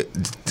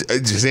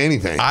 Just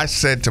anything. I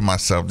said to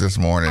myself this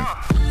morning,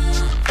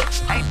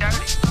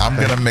 I'm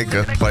going to make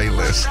a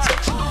playlist.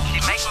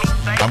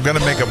 I'm going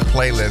to make a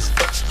playlist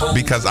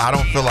because I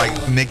don't feel like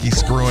Nikki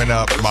screwing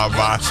up my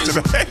vibes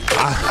today.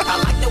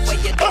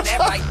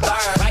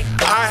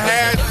 I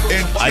had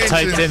intentions. I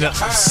typed in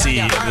C,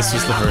 and this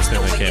was the first thing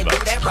that came up.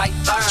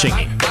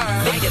 Chingy.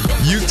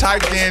 You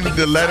typed in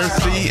the letter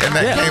C, and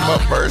that came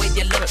up first.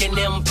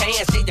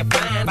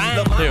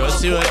 Here, let's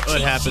see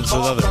what happens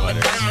with other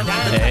letters.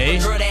 A.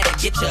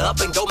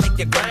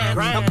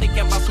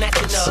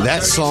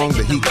 That song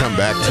that he come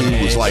back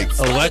to was like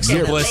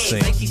Alexa Bliss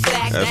sings.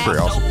 That's pretty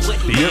awesome.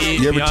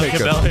 You ever take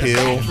a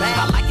pill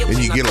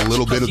and you get a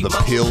little bit of the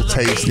pill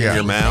taste in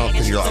your mouth,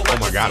 and you're like, oh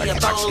my god, I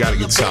just got to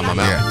get some in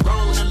my mouth.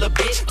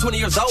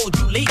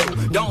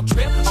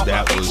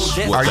 That was.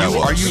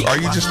 Are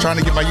you just trying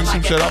to get my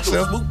YouTube shut off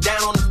still?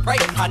 I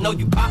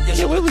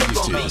can't win with you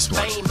two this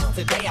morning.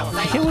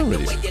 I can't win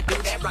with you.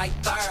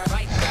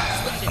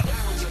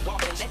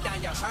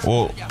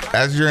 Well,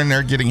 as you're in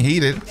there getting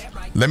heated,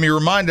 let me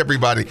remind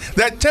everybody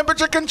that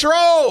temperature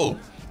control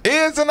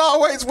is and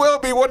always will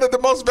be one of the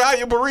most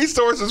valuable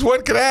resources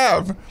one could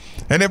have.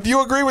 And if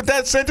you agree with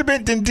that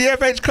sentiment, then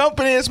DFH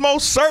Company is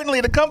most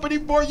certainly the company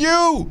for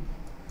you.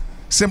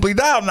 Simply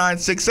dial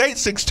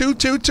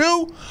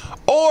 968-6222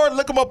 or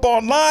look them up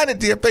online at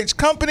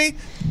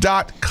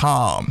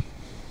dfhcompany.com.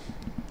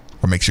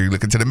 Or make sure you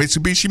look into the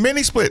Mitsubishi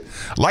Mini Split,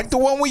 like the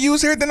one we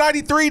use here at the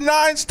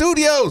 93.9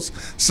 Studios,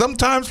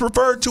 sometimes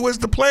referred to as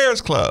the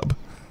Players Club,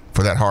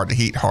 for that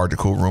hard-to-heat,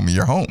 hard-to-cool room in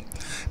your home.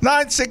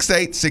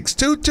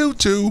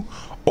 968-6222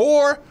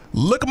 or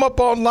look them up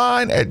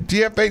online at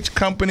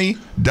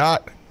dfhcompany.com.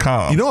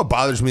 You know what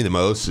bothers me the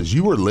most is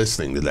you were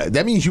listening to that.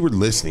 That means you were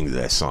listening to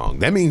that song.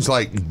 That means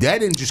like that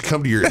didn't just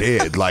come to your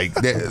head. Like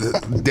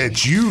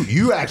that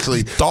you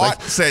actually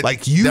thought said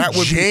like you that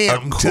would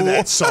jammed to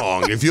that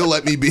song. If you'll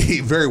let me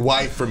be very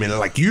white for a minute,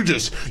 like you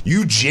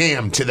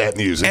jammed to that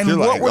music. And you're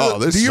what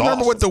like, do you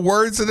remember what the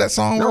words of that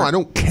song were? No, I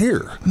don't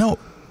care. No.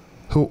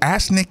 Who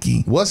asked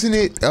Nikki? Wasn't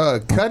it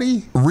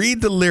Cuddy?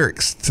 Read the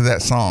lyrics to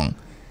that song,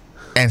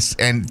 and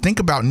think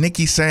about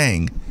Nikki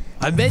saying,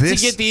 I meant to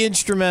get the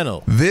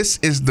instrumental. This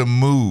is the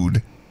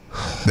mood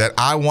that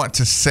I want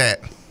to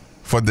set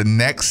for the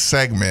next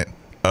segment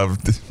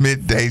of the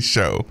midday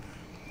show.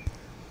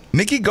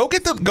 Nikki, go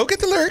get the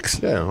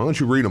lyrics. Yeah, why don't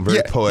you read them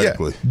very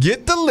poetically? Yeah.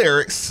 Get the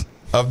lyrics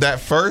of that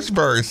first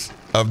verse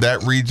of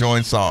that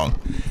rejoin song.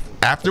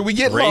 After we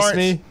get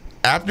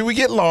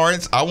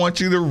Lawrence, I want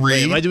you to read.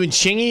 Wait, am I doing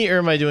Chingy or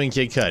am I doing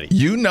Kid Cudi?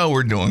 You know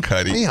we're doing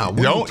Cudi. Yeah,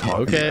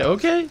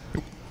 okay.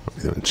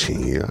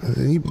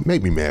 You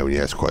make me mad when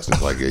you ask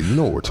questions like that. You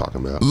know what we're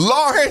talking about.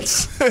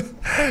 Lawrence,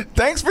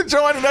 thanks for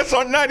joining us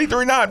on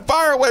 93.9.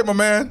 Fire away, my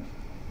man.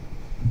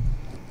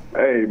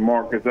 Hey,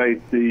 Marcus,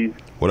 AC.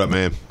 What up,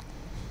 man?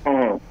 I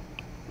want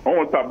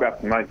to talk about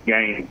tonight's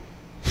game.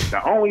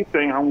 The only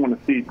thing I want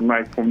to see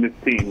tonight from this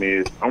team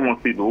is I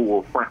want to see the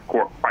little front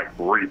court fight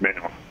for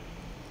rebound.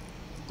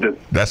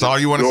 That's all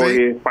you want to see?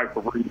 Go ahead, fight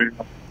for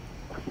rebound.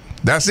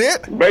 That's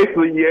it?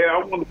 Basically,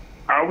 yeah.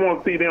 I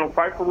want to see them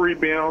fight for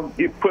rebounds,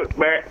 get put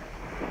back,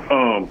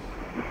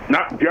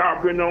 not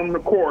jobbing on the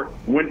court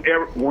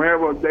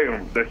whenever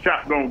the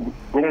shot gonna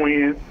go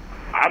in.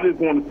 I just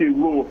want to see the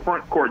little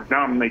front court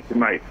dominate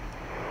tonight.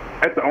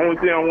 That's the only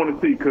thing I want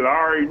to see because I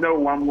already know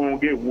what I'm gonna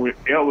get with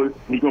Ellis.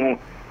 He gonna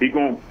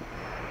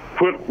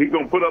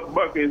put up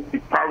buckets. He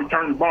probably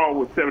turn the ball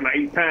with 7 or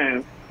 8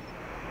 times.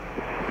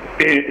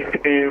 And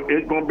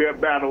it's going to be a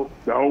battle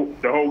the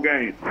whole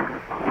game.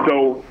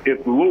 So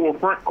if the Louisville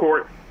front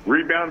court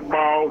rebound the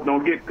ball,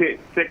 don't get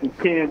picked second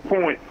 10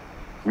 points,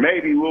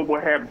 maybe Louisville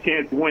will have a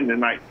chance to win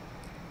tonight.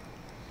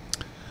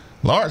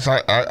 Lawrence,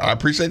 I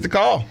appreciate the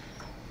call.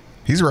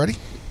 He's ready.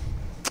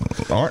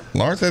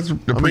 Lawrence has the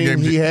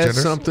pregame. He has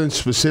something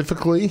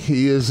specifically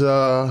he is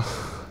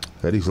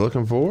that he's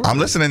looking for. I'm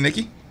listening,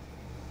 Nikki.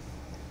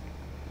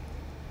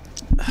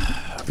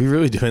 we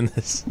really doing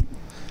this?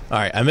 All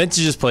right, I meant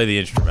to just play the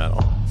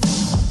instrumental.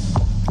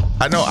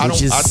 I know.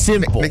 Which is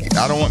simple. Nikki,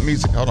 I don't want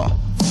music. Hold on.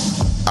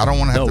 I don't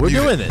want to have to. No, we're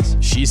doing this.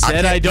 She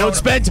said I don't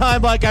spend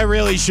time like I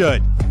really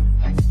should.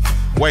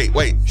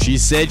 Wait. She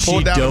said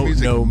she don't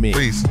know me.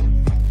 Please,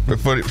 for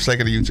the sake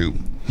of the YouTube,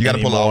 you got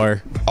to pull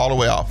all the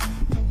way off.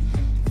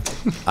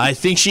 I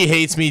think she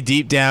hates me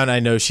deep down. I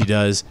know she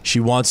does. She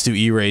wants to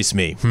erase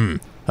me.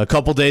 A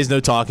couple days no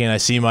talking. I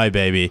see my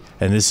baby,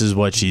 and this is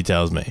what she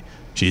tells me.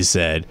 She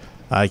said,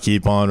 I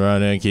keep on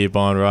running,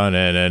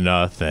 and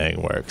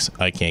nothing works.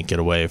 I can't get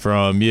away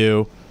from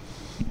you.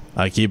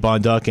 I keep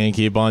on ducking,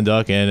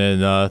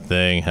 and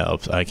nothing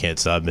helps. I can't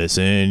stop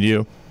missing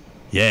you.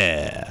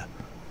 Yeah.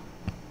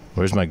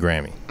 Where's my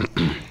Grammy?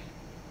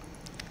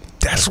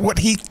 That's what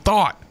he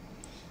thought.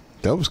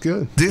 That was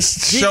good.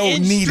 This show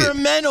needed. The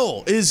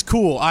instrumental is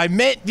cool. I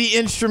meant the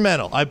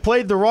instrumental. I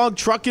played the wrong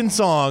trucking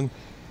song.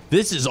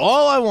 This is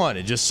all I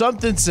wanted. Just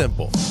something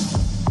simple.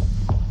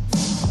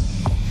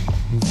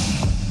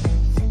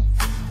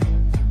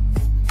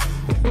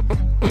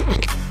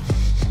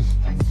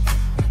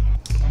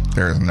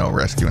 There is no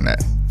rescuing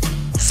that.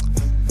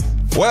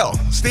 Well,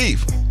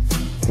 Steve,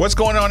 what's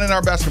going on in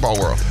our basketball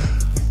world?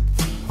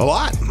 A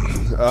lot.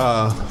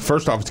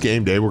 First off, it's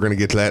game day. We're going to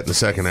get to that in the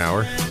second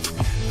hour.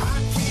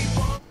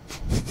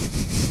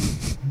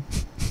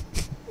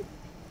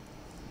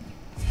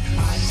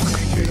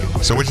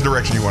 So which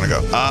direction you want to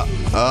go?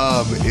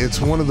 It's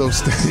one of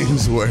those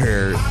things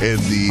where in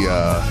the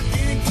I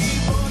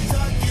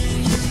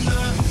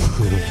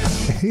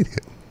hate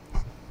it.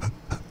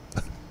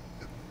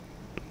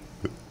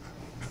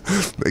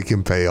 They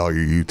can pay all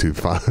your YouTube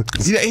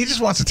fines. Yeah, he just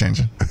wants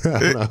attention.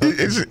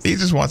 He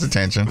just wants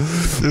attention.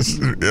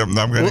 I'm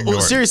going to ignore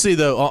it. Seriously,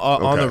 though,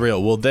 on the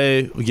real, will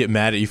they get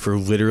mad at you for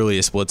literally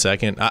a split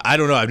second? I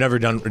don't know. I've never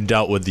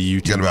dealt with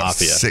the YouTube about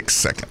mafia. 6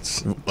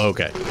 seconds.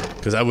 Okay.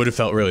 Because I would have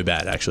felt really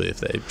bad, actually,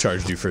 if they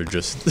charged you for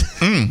just...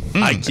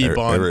 I keep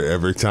on...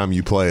 Every time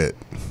you play it,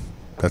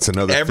 that's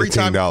another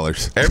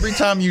 $15. Every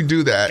time you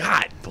do that...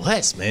 God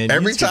bless, man.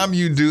 Every time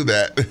you do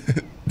that,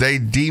 they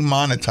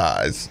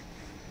demonetize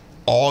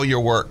all your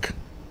work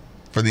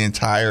for the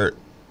entire,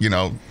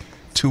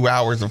 2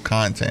 hours of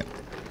content.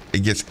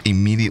 It gets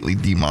immediately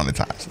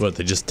demonetized. What,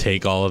 they just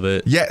take all of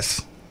it?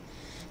 Yes.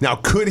 Now,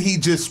 could he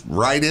just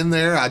write in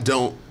there, I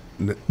don't...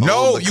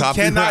 No, you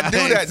cannot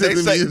do that. They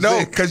say,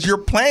 no, because you're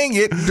playing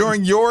it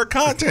during your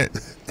content.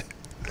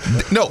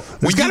 No.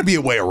 There's got to be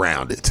a way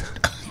around it.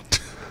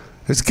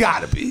 There's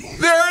got to be.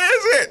 There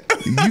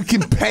isn't. You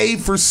can pay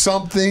for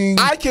something.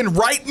 I can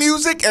write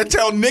music and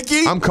tell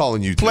Nikki. I'm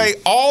calling you. Play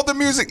all the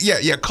music.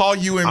 Yeah. Call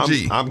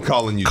UMG. I'm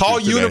calling you. Call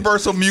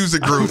Universal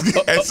Music Group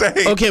and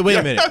say. Okay, wait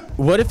a minute.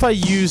 What if I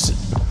use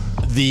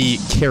the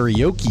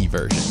karaoke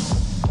version?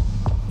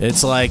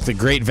 It's like the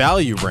Great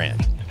Value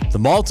brand, the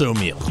Malto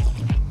meal.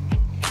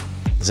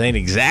 This ain't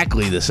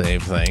exactly the same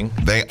thing.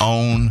 They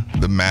own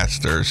the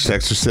masters.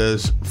 Texter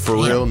says, for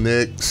real,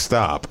 Nick,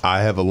 stop.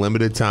 I have a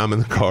limited time in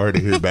the car to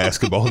hear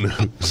basketball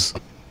news.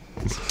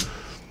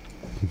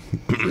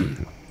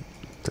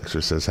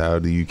 Texter says, how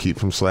do you keep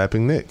from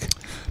slapping Nick?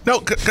 No,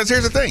 because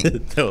here's the thing.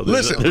 No,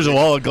 there's a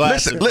wall of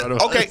glass.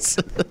 Okay.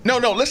 No,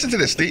 listen to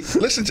this, Steve.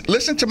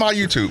 Listen to my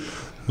YouTube.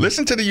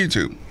 Listen to the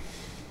YouTube.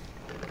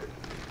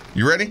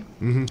 You ready?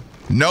 Mm-hmm.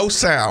 No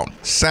sound.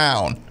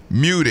 Sound.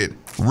 Muted.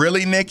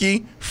 Really,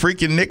 Nikki?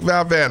 Freaking Nick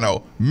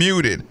Valvano.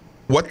 Muted.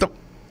 What the...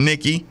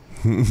 Nikki?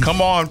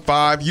 Come on,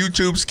 5.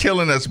 YouTube's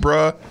killing us,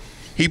 bruh.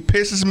 He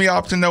pisses me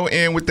off to no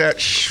end with that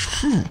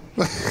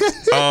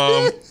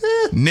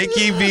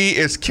Nikki V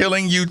is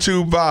killing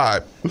YouTube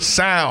vibe.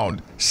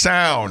 Sound.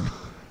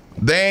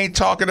 They ain't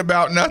talking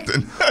about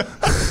nothing.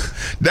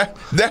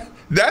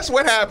 That's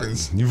what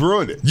happens. You've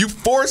ruined it. You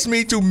force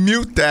me to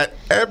mute that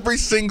every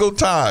single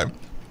time.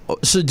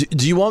 So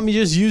do you want me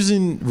just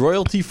using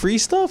royalty-free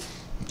stuff?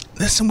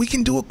 Listen, we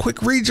can do a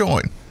quick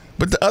rejoin.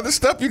 But the other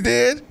stuff you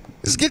did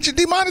is get you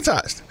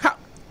demonetized. How?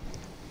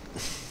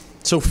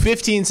 So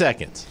 15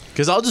 seconds.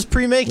 Because I'll just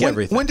pre-make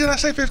everything. When did I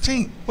say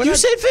 15? You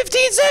said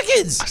 15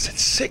 seconds. I said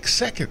 6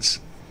 seconds.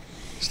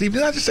 Steve,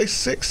 did I just say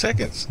 6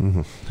 seconds?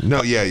 Mm-hmm.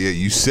 No, yeah.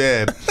 You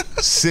said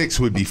 6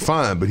 would be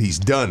fine, but he's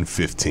done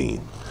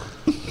 15.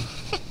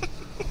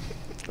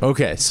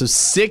 Okay, so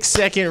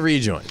 6-second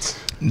rejoins.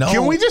 No.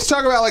 Can we just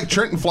talk about like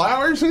Trenton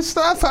Flowers and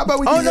stuff? How about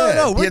we do that?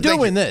 No, we're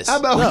doing this. How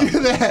about we do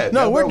that?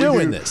 No, we're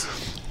doing this.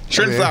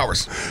 Trenton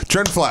Flowers.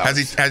 Trenton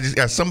Flowers.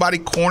 Has somebody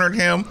cornered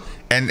him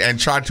and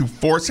tried to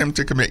force him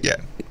to commit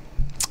yet?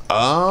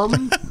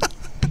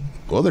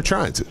 Well, they're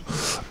trying to.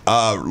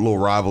 Little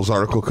Rivals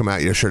article come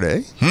out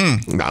yesterday.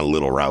 Not a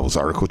Little Rivals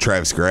article.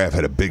 Travis Graff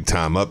had a big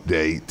time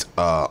update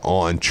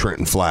on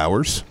Trenton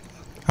Flowers.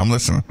 I'm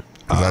listening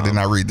because I did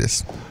not read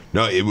this.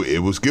 No,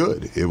 it was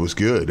good. It was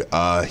good.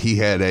 He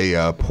had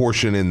a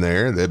portion in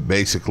there that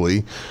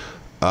basically,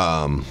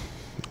 and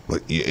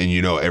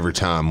every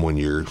time when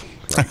you're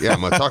like, yeah, I'm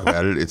going to talk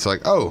about it, it's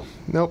like, oh,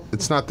 nope,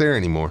 it's not there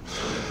anymore.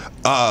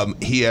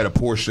 He had a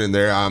portion in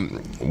there. I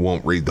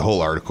won't read the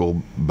whole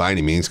article by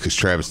any means because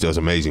Travis does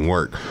amazing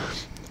work.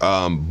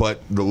 But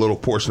the little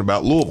portion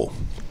about Louisville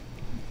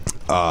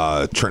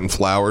Trenton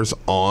Flowers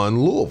on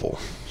Louisville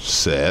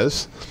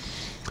says,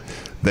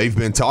 they've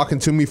been talking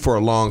to me for a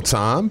long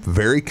time,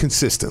 very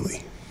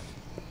consistently.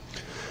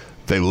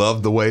 They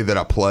love the way that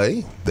I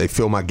play. They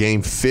feel my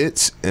game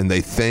fits, and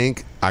they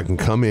think I can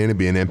come in and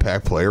be an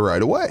impact player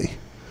right away.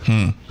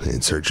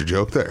 Insert your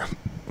joke there.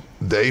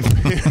 They've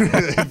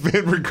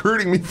been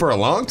recruiting me for a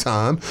long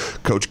time.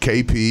 Coach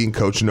KP and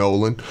Coach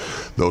Nolan,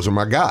 those are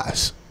my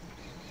guys.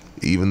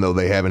 Even though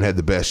they haven't had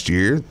the best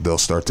year, they'll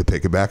start to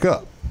pick it back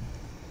up.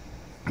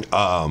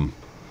 So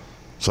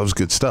it was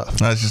good stuff.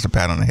 That's just a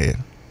pat on the head.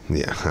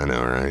 Yeah, I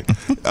know,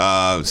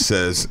 right?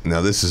 Says,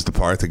 now this is the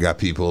part that got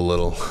people a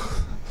little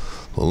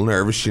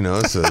nervous, you know.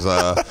 It says,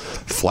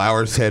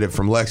 Flowers headed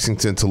from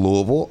Lexington to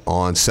Louisville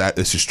on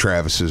Saturday. This is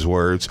Travis's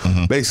words.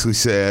 Basically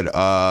said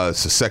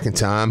it's the second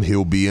time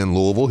he'll be in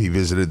Louisville. He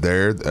visited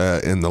there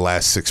in the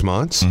last 6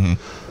 months.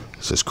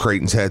 Says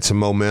Creighton's had some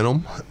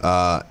momentum,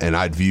 and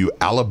I'd view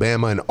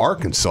Alabama and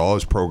Arkansas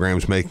as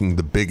programs making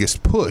the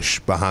biggest push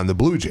behind the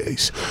Blue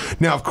Jays.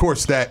 Now, of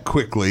course, that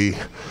quickly,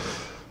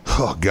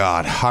 oh,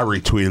 God, I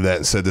retweeted that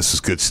and said this is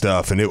good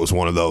stuff, and it was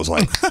one of those,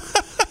 like,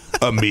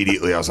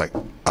 immediately I was like,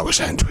 I wish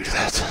I hadn't tweeted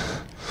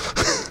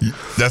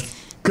that.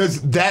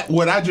 Because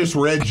what I just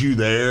read you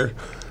there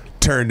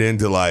turned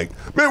into like,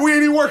 man, we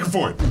ain't even working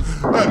for him.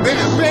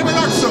 Bam in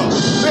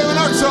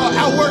Arkansas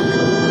outworking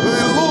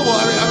Louisville.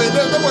 I mean,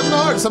 they're working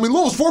on Arkansas. I mean,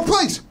 Louisville's fourth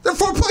place. They're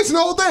fourth place in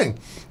the whole thing.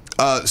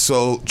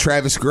 So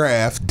Travis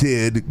Graff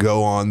did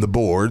go on the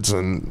boards,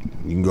 and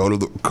you can go to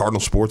the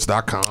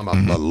cardinalsports.com.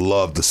 I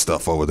love the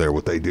stuff over there,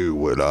 what they do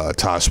with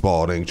Ty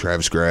Spalding,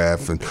 Travis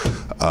Graff,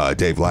 and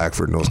Dave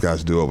Lackford, and those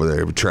guys do over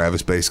there. But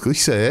Travis basically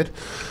said,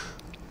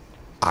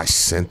 I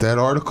sent that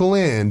article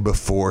in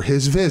before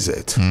his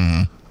visit.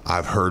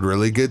 I've heard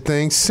really good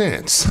things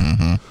since.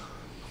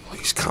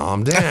 Please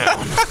calm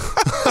down.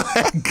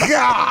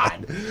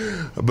 God.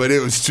 But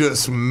it was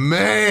just,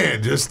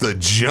 man, just the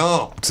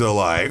jump to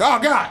like, oh,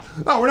 God.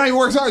 Oh, we're not even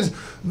working hard.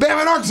 Bam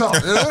in Arkansas.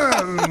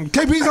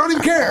 KPs don't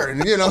even care.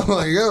 And, you know,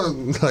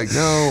 like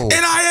no.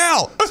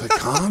 NIL. It's like,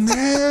 calm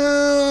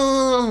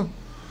down.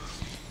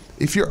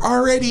 If you're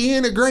already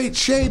in a great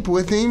shape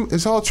with him,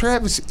 it's all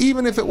Travis,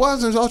 even if it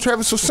wasn't, it's all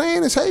Travis was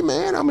saying is, hey,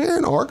 man, I'm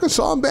in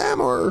Arkansas and Bama,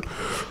 or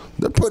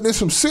they're putting in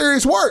some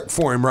serious work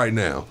for him right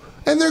now.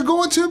 And they're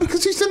going to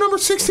because he's the number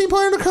 16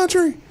 player in the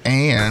country.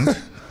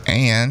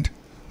 And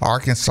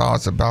Arkansas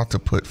is about to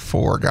put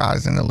 4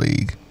 guys in the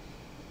league.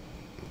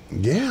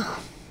 Yeah.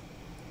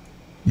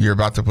 You're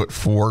about to put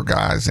 4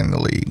 guys in the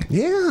league.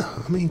 Yeah.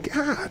 I mean,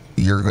 God.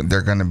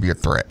 They're going to be a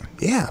threat.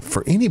 Yeah,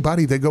 for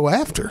anybody they go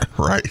after.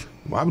 Right.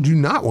 Why would you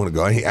not want to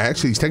go?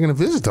 Actually, he's taking a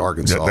visit to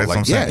Arkansas. That's what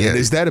I'm saying. And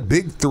is that a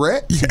big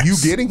threat to you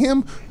getting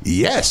him?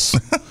 Yes.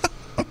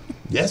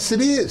 Yes, it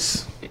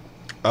is.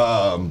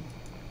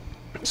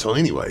 So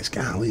anyways,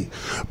 golly.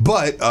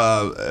 But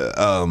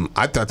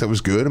I thought that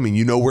was good. I mean,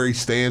 you know where he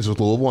stands with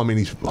Louisville. I mean,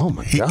 he's, oh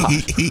my God.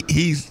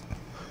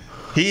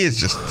 He has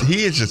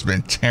just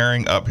been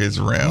tearing up his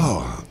rim.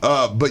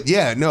 But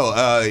yeah, no,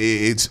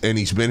 and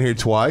he's been here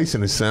twice,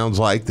 and it sounds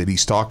like that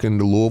he's talking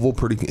to Louisville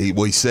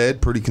he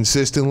said pretty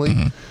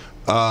consistently.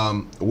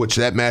 Which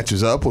that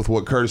matches up with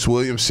what Curtis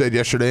Williams said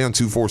yesterday on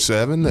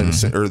 247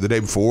 or the day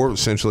before.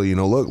 Essentially, you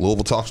know, look,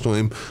 Louisville talks to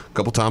him a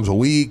couple times a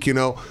week, you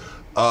know.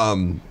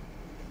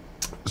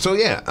 So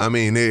yeah, I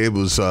mean, it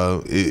was.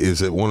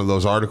 Is it one of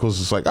those articles?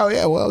 It's like, oh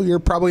yeah, well, you're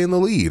probably in the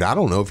lead. I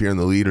don't know if you're in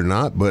the lead or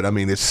not, but I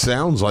mean, it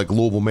sounds like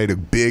Louisville made a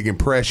big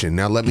impression.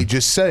 Now, let me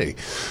just say,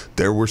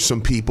 there were some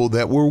people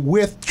that were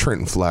with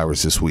Trenton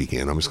Flowers this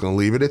weekend. I'm just going to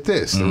leave it at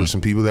this. There were some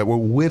people that were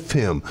with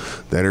him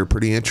that are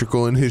pretty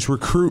integral in his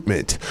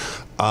recruitment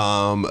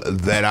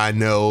that I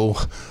know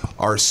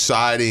are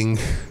siding.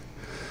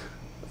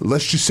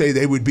 Let's just say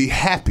they would be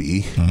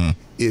happy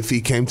if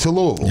he came to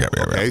Louisville.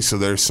 Okay, so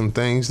there's some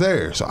things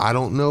there. So I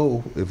don't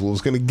know if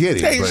Louisville's going to get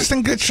it. Hey, he's just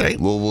in good shape.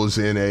 Louisville's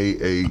in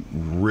a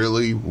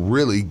really,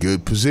 really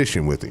good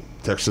position with him.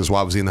 Text says,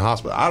 why was he in the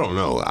hospital? I don't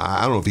know.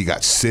 I don't know if he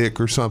got sick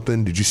or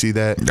something. Did you see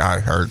that?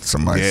 I heard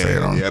somebody say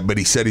it on. Yeah, but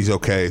he said he's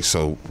okay.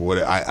 So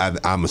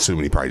I'm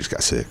assuming he probably just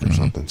got sick or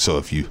something. So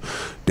if you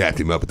dapped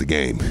him up at the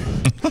game.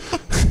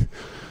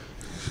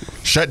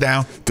 Shut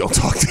down. Don't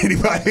talk to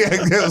anybody.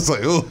 I was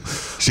like, oh.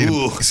 See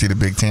the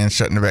Big Ten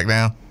shutting it back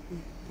down?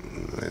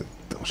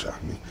 Don't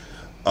shock me.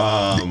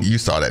 You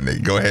saw that,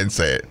 Nick. Go ahead and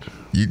say it.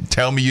 You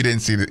tell me you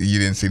didn't see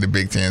the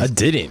Big Ten. I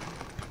didn't.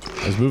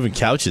 I was moving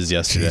couches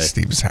yesterday. Jeez,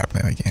 Steve, is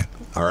happening again.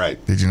 All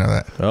right. Did you know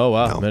that? Oh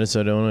wow, No.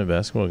 Minnesota-Illinois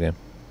basketball game.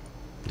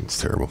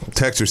 It's terrible.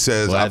 Texter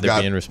says, Glad I've they're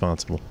got being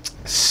responsible.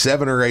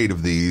 7 or 8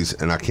 of these,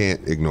 and I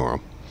can't ignore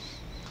them.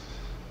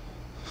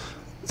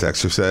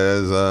 Texter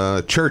says,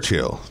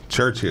 Churchill.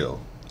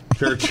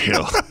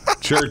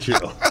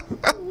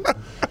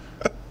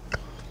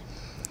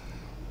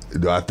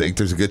 Do I think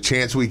there's a good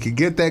chance we could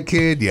get that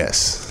kid?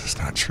 Yes. That's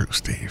not true,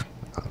 Steve.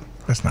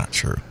 That's not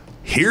true.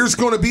 Here's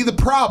going to be the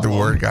problem. The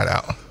word got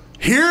out.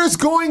 Here's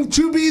going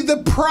to be the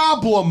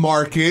problem,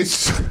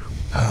 Marcus.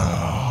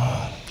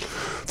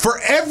 For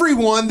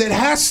everyone that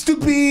has to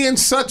be in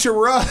such a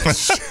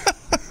rush.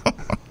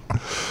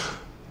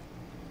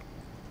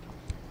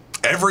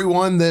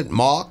 everyone that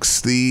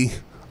mocks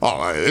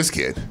this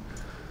kid,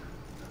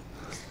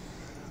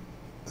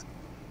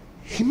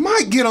 he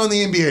might get on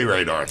the NBA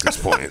radar at this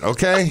point,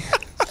 okay?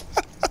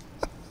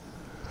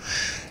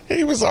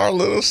 He was our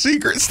little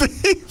secret,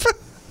 Steve.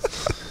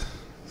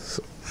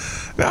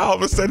 Now all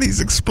of a sudden he's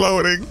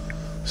exploding.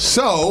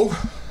 So,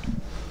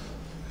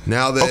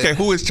 now that... Okay,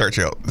 who is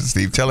Churchill?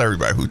 Steve, tell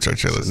everybody who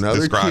Churchill is. Another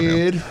Describe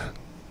kid him.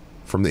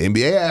 from the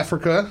NBA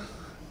Africa,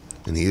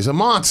 and he's a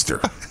monster,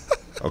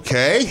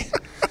 okay?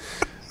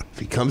 If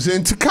he comes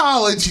into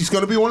college, he's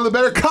going to be one of the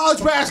better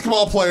college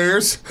basketball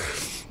players.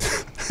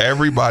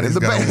 Everybody's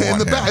going to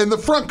want him. In the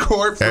front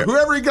court for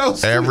whoever he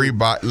goes to.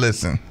 Everybody,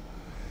 listen,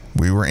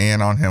 we were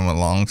in on him a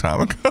long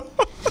time ago.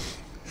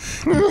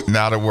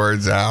 Now the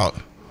word's out.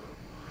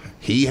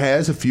 He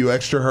has a few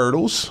extra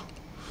hurdles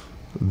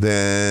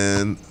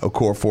than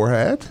Okorafor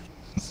had.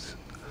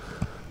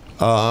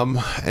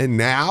 And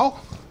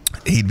now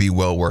he'd be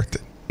well worth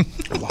it.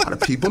 A lot of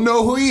people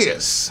know who he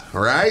is.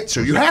 All right? So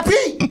you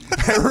happy?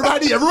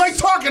 Everybody's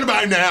talking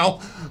about him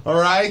now. All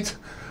right?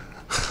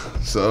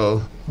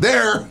 So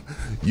there,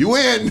 you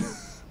win.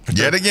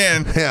 Yet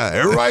again. Yeah,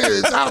 everybody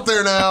is out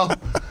there now.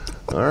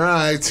 All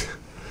right.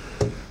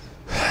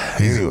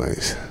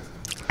 Anyways.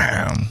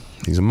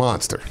 He's a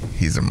monster.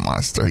 He's a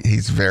monster.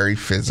 He's very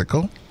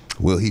physical.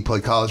 Will he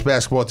play college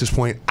basketball at this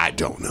point? I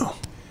don't know.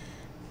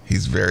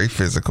 He's very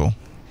physical.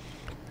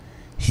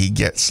 He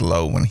gets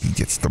low when he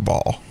gets the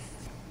ball.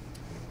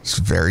 He's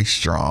very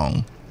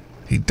strong.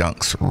 He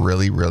dunks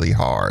really, really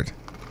hard.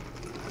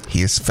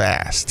 He is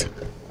fast.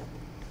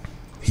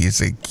 He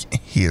is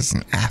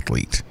an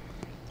athlete.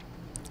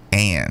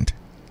 And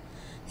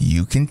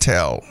you can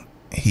tell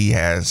he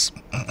has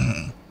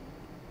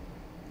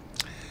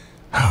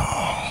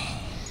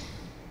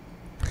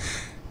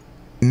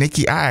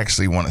Nikki, I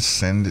actually want to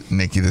send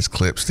Nikki this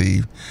clip,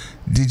 Steve.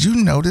 Did you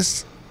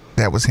notice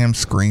that was him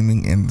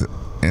screaming in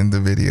the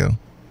video?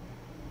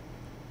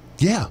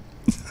 Yeah.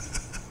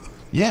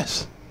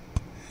 Yes.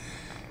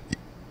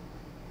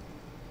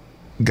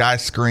 Guy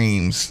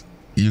screams.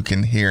 You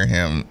can hear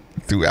him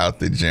throughout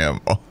the gym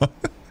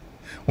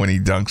when he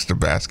dunks the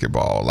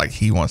basketball. Like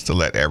he wants to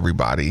let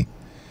everybody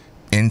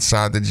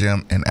inside the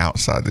gym and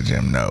outside the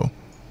gym know.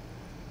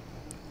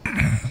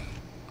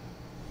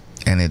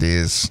 And it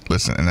is,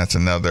 listen, and that's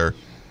another,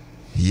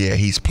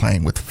 he's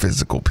playing with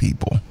physical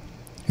people.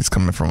 He's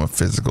coming from a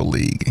physical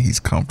league. He's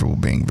comfortable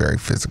being very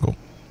physical.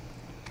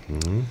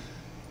 Mm-hmm.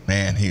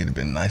 Man, he would have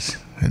been a nice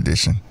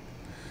addition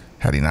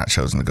had he not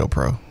chosen to go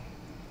pro.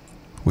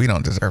 We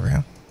don't deserve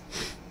him.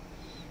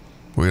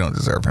 We don't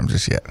deserve him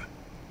just yet.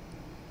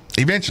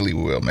 Eventually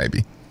we will,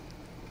 maybe.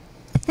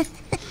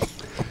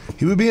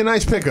 He would be a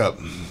nice pickup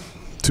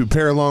to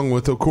pair along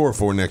with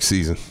Okorafor next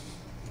season.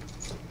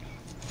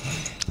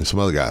 And some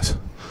other guys.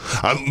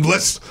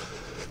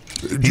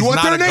 Do you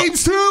want their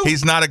names too?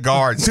 He's not a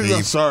guard, Steve.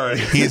 I'm sorry.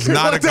 He's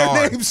not a guard.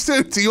 Their names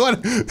too. Do you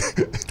want?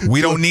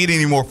 We don't need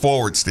any more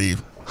forwards,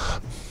 Steve.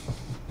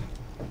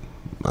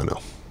 I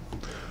know.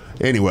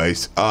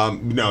 Anyways,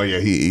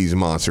 he's a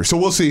monster. So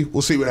we'll see.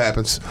 We'll see what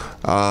happens.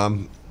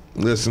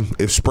 Listen,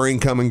 if spring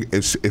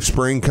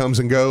comes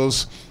and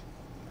goes,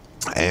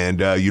 and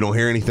you don't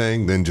hear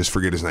anything, then just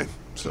forget his name.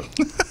 So.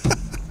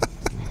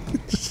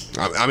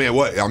 You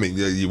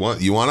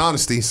want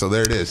honesty, so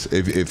there it is.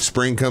 If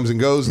spring comes and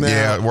goes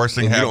now, worst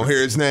thing happens. You don't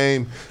hear his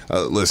name.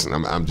 Listen,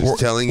 I'm just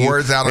telling you.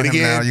 Words out on him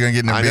now. You're gonna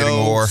get in a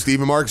bidding war. Steve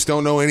and Marcus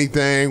don't know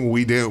anything.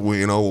 We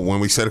when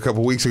we said a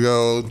couple weeks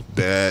ago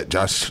that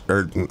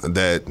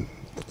that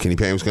Kenny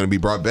Payne was going to be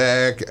brought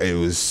back.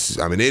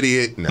 I'm an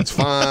idiot, and that's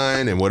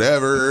fine, and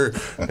whatever.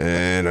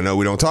 And I know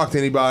we don't talk to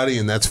anybody,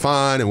 and that's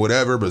fine, and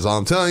whatever. But all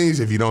I'm telling you is,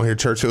 if you don't hear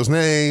Churchill's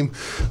name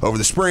over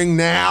the spring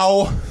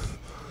now.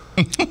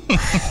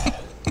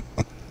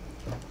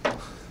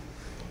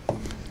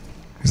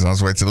 He's on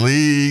his way to the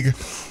league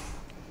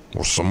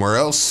or somewhere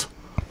else.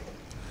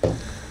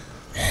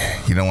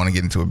 You don't want to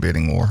get into a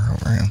bidding war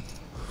over him.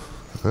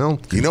 Well,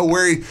 you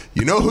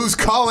know who's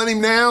calling him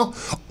now?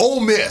 Ole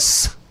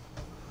Miss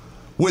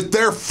with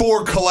their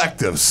 4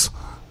 collectives.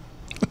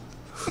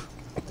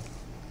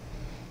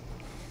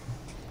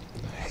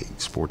 I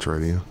hate sports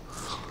radio.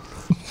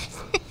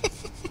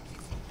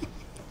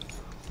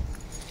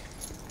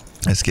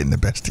 It's getting the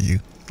best of you.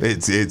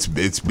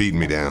 It's beating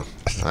me down.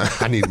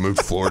 I need to move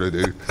to Florida,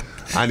 dude.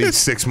 I need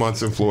 6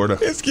 months in Florida.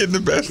 It's getting the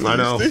best of you. I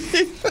know.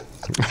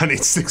 I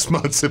need 6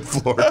 months in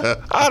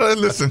Florida. I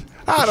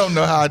don't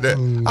know how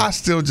to. I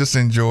still just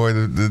enjoy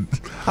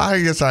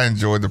I guess I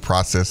enjoy the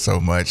process so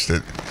much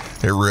that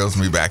it reels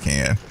me back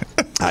in.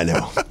 I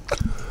know.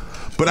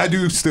 But I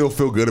do still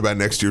feel good about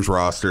next year's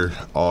roster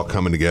all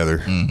coming together.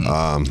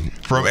 Mm-hmm.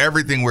 From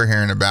everything we're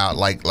hearing about,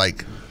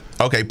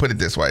 okay, put it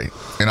this way,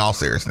 in all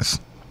seriousness.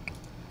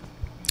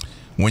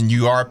 When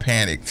you are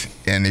panicked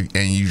and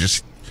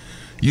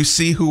you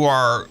see who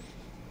our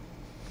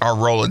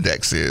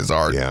Rolodex is,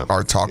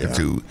 are talking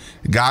to,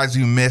 guys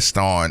you missed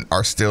on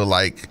are still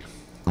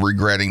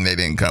regretting they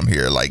didn't come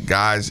here.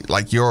 Guys,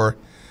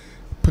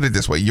 put it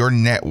this way, your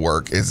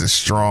network is as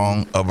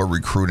strong of a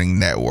recruiting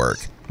network,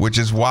 which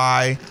is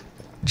why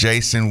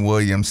Jason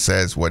Williams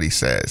says what he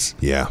says.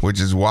 Yeah. Which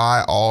is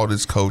why all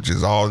these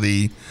coaches, all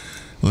the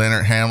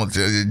Leonard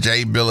Hamilton,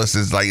 Jay Billis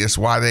is like, it's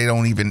why they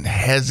don't even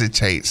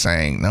hesitate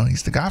saying, no,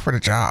 he's the guy for the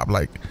job.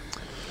 Like,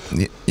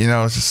 you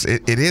know, it's just,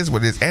 it is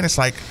what it is. And it's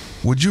like,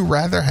 would you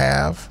rather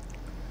have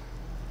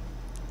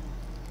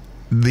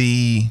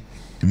the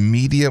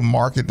media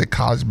market, the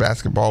college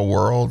basketball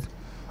world,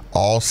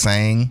 all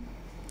saying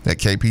that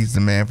KP's the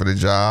man for the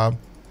job,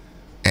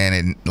 and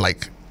it,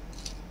 like,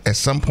 at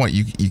some point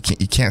you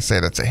can't say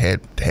that's a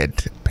head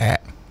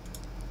pat.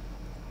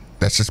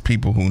 That's just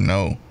people who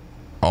know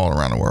all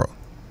around the world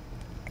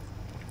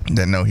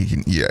that know he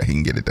can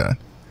get it done,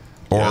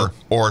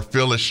 or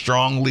feel as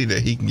strongly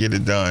that he can get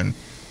it done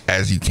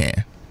as you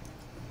can.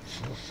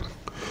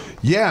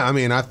 Yeah, I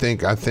mean, I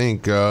think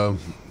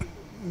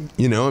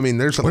you know, I mean,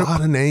 there's a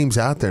lot of names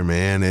out there,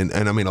 man, and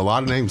I mean, a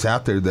lot of names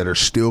out there that are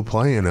still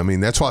playing. I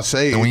mean, that's why I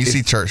say. And when you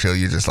see Churchill,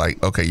 you're just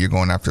like, okay, you're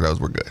going after those.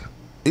 We're good.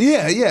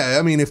 Yeah.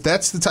 I mean, if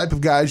that's the type of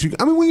guys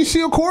I mean, when you see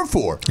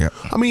Okorafor, yeah.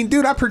 I mean,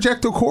 dude, I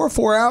project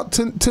Okorafor out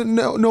to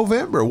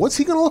November. What's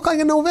he going to look like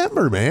in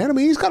November, man? I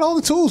mean, he's got all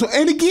the tools.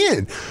 And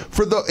again,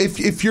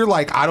 if you're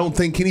like, I don't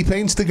think Kenny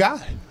Payne's the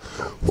guy,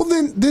 well,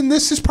 then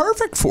this is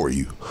perfect for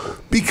you,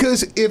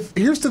 because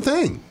here's the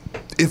thing.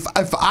 If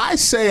I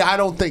say I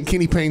don't think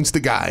Kenny Payne's the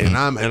guy, and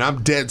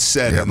I'm dead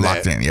set on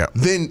locked that,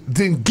 in,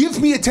 then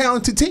give me a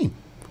talented team.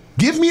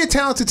 Give me a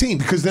talented team,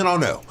 because then I'll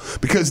know.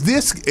 Because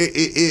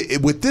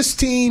with this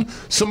team,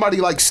 somebody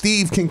like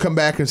Steve can come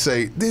back and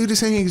say, dude,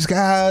 this ain't his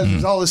guys.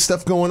 There's all this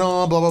stuff going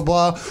on, blah, blah,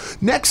 blah.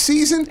 Next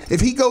season,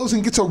 if he goes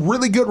and gets a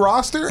really good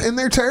roster and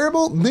they're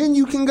terrible, then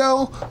you can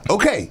go,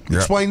 okay,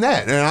 explain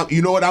that. And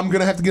you know what I'm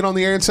going to have to get on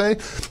the air and say?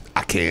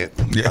 I can't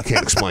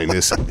explain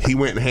this. He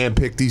went and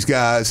handpicked these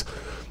guys,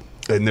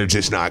 and they're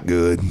just not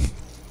good.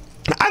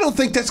 I don't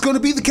think that's going to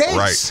be the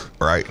case.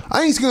 Right. I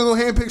think he's going to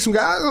go handpick some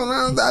guys.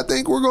 I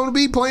think we're going to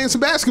be playing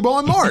some basketball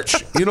in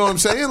March. You know what I'm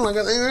saying? Like,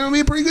 I think they're going to be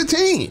a pretty good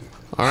team.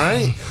 All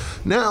right.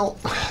 Now,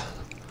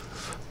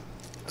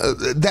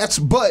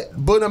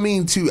 but I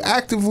mean, to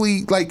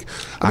actively, like,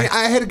 I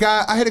had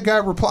a guy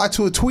reply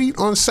to a tweet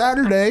on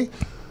Saturday.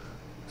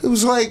 It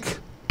was like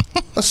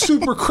a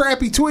super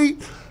crappy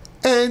tweet,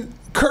 and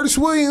Curtis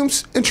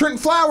Williams and Trent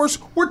Flowers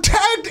were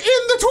tagged in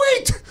the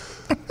tweet.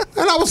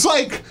 And I was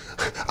like,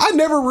 I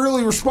never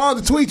really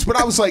respond to tweets, but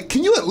I was like,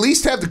 can you at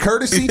least have the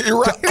courtesy to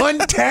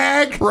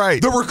untag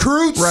the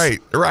recruits?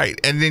 Right.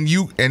 And then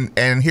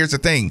and here's the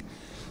thing.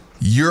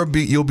 You'll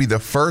be the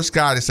first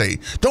guy to say,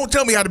 don't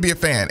tell me how to be a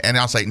fan. And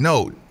I'll say,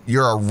 no,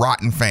 you're a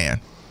rotten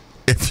fan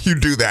if you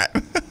do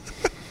that.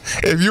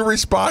 If you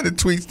respond to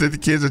tweets that the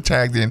kids are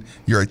tagged in,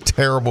 you're a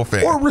terrible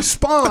fan. Or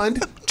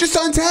respond, just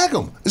untag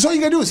them. That's all you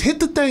got to do is hit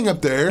the thing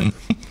up there.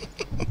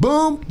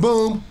 Boom,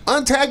 boom,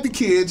 untag the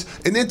kids,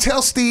 and then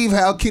tell Steve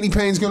how Kenny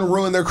Payne's going to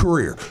ruin their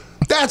career.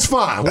 That's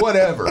fine,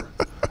 whatever.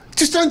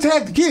 Just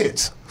untag the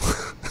kids.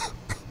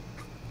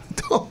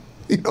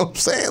 You know what I'm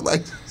saying?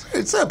 Like,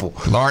 it's simple.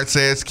 Lawrence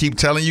says, keep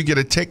telling you, get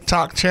a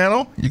TikTok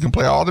channel. You can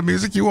play all the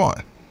music you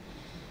want.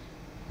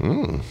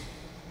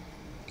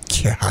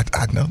 Yeah,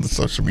 I know the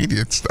social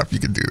media stuff. You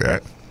can do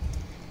that.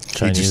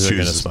 Chinese are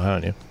going to spy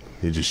on you.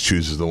 He just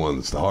chooses the one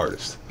that's the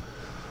hardest.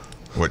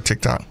 What,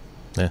 TikTok?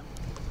 Yeah.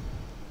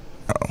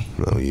 Oh,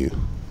 no, you.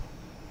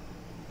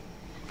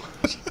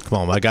 Come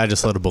on, my guy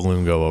just let a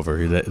balloon go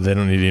over. They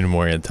don't need any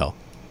more intel.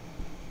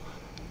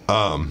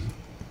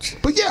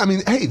 But yeah, I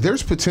mean, hey,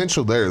 there's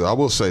potential there. I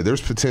will say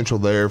there's potential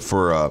there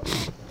for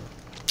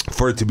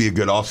it to be a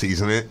good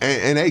offseason.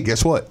 And hey,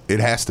 guess what? It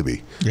has to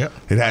be. Yeah.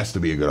 It has to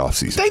be a good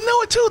offseason. They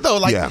know it too, though.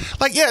 Like,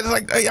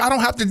 hey, I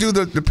don't have to do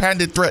the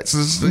patented threats.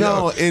 And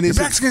your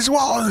back's against the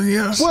wall.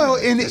 Yes. Well,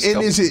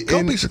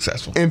 go be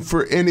successful.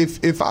 And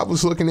if I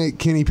was looking at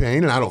Kenny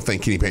Payne, and I don't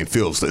think Kenny Payne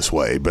feels this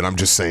way, but I'm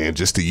just saying,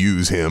 just to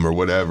use him or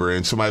whatever,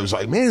 and somebody was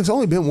like, man, it's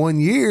only been 1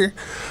 year.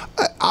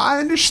 I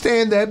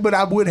understand that, but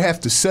I would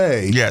have to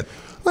say,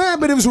 well,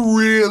 but it was a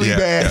really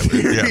bad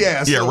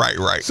year.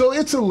 Right. So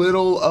it's a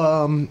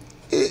little,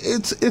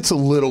 it's a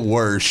little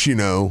worse, you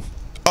know.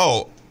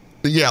 Oh,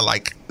 yeah,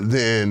 like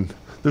then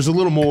there's a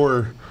little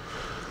more.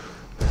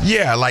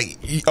 Yeah, like,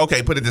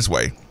 okay, put it this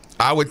way.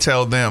 I would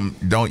tell them,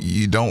 don't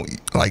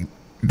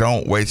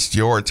waste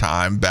your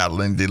time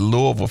battling the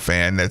Louisville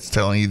fan that's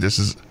telling you this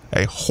is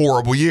a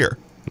horrible year.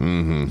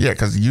 Mm-hmm. Yeah,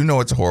 because you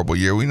know it's a horrible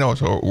year. We know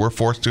we're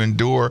forced to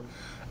endure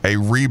a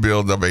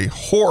rebuild of a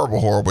horrible,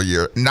 horrible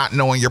year, not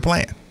knowing your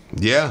plan.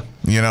 Yeah.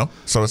 You know?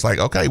 So it's like,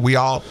 okay, we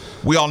all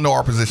know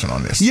our position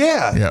on this.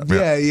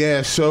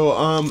 Yeah.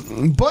 So,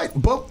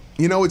 but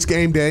you know, it's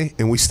game day,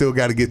 and we still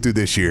got to get through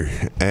this year.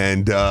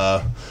 And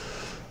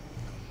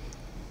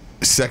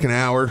second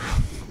hour,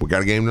 we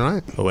got a game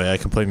tonight. Oh, wait, I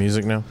can play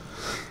music now?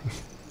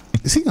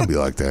 Is he going to be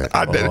like that?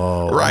 I did.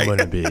 Oh, right. I'm going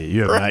to be.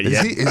 You have not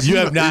yet. You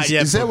have not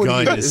yet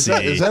begun to see.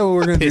 Is that what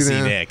we're going to do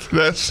now?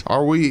 Nick.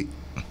 Are we?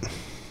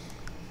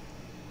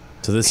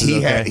 So this is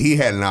he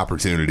had an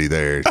opportunity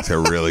there to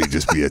really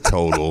just be a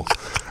total,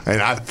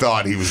 and I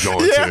thought he was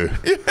going to.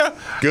 Yeah.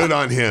 Good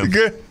on him.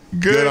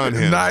 Good on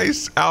him.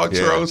 Nice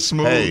outro,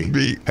 smooth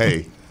beat.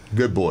 Hey,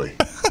 good boy.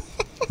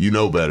 You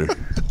know better.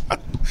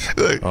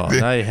 Look,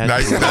 now you had now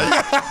you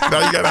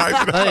got to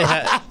hype it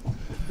up.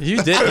 You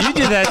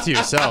did that to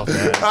yourself,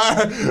 man.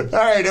 All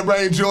right,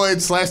 everybody enjoy it.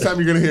 It's the last time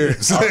you're going to hear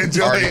it. So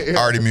enjoy it.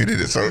 Already muted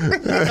it, so.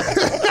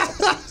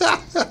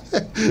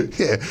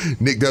 Yeah,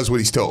 Nick does what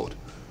he's told.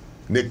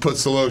 Nick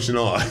puts the lotion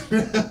on.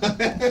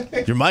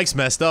 Your mic's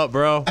messed up,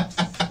 bro.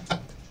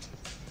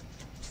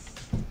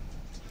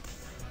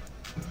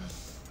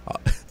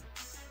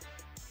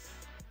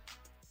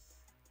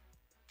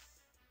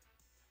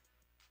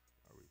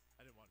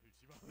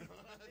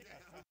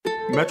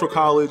 Metro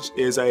College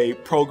is a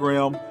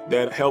program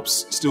that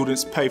helps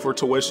students pay for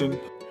tuition,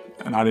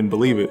 and I didn't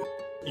believe it.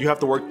 You have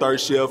to work third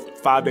shift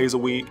 5 days a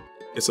week.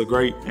 It's a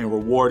great and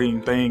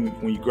rewarding thing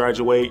when you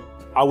graduate.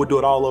 I would do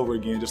it all over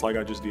again, just like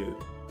I just did.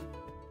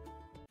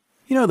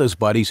 You know those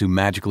buddies who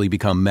magically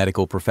become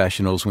medical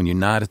professionals when you're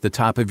not at the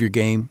top of your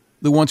game?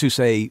 The ones who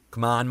say,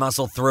 "Come on,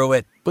 muscle through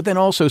it," but then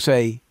also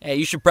say, "Hey,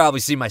 you should probably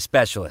see my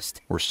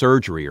specialist," or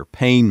surgery or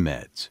pain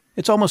meds.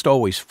 It's almost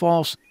always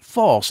false,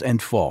 false,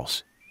 and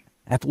false.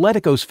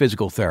 Athletico's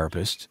physical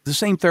therapists, the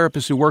same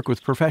therapists who work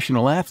with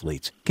professional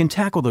athletes, can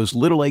tackle those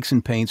little aches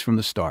and pains from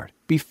the start,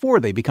 before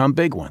they become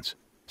big ones.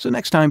 So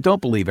next time, don't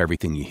believe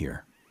everything you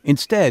hear.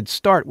 Instead,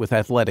 start with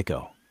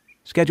Athletico.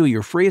 Schedule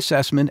your free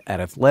assessment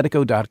at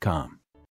athletico.com.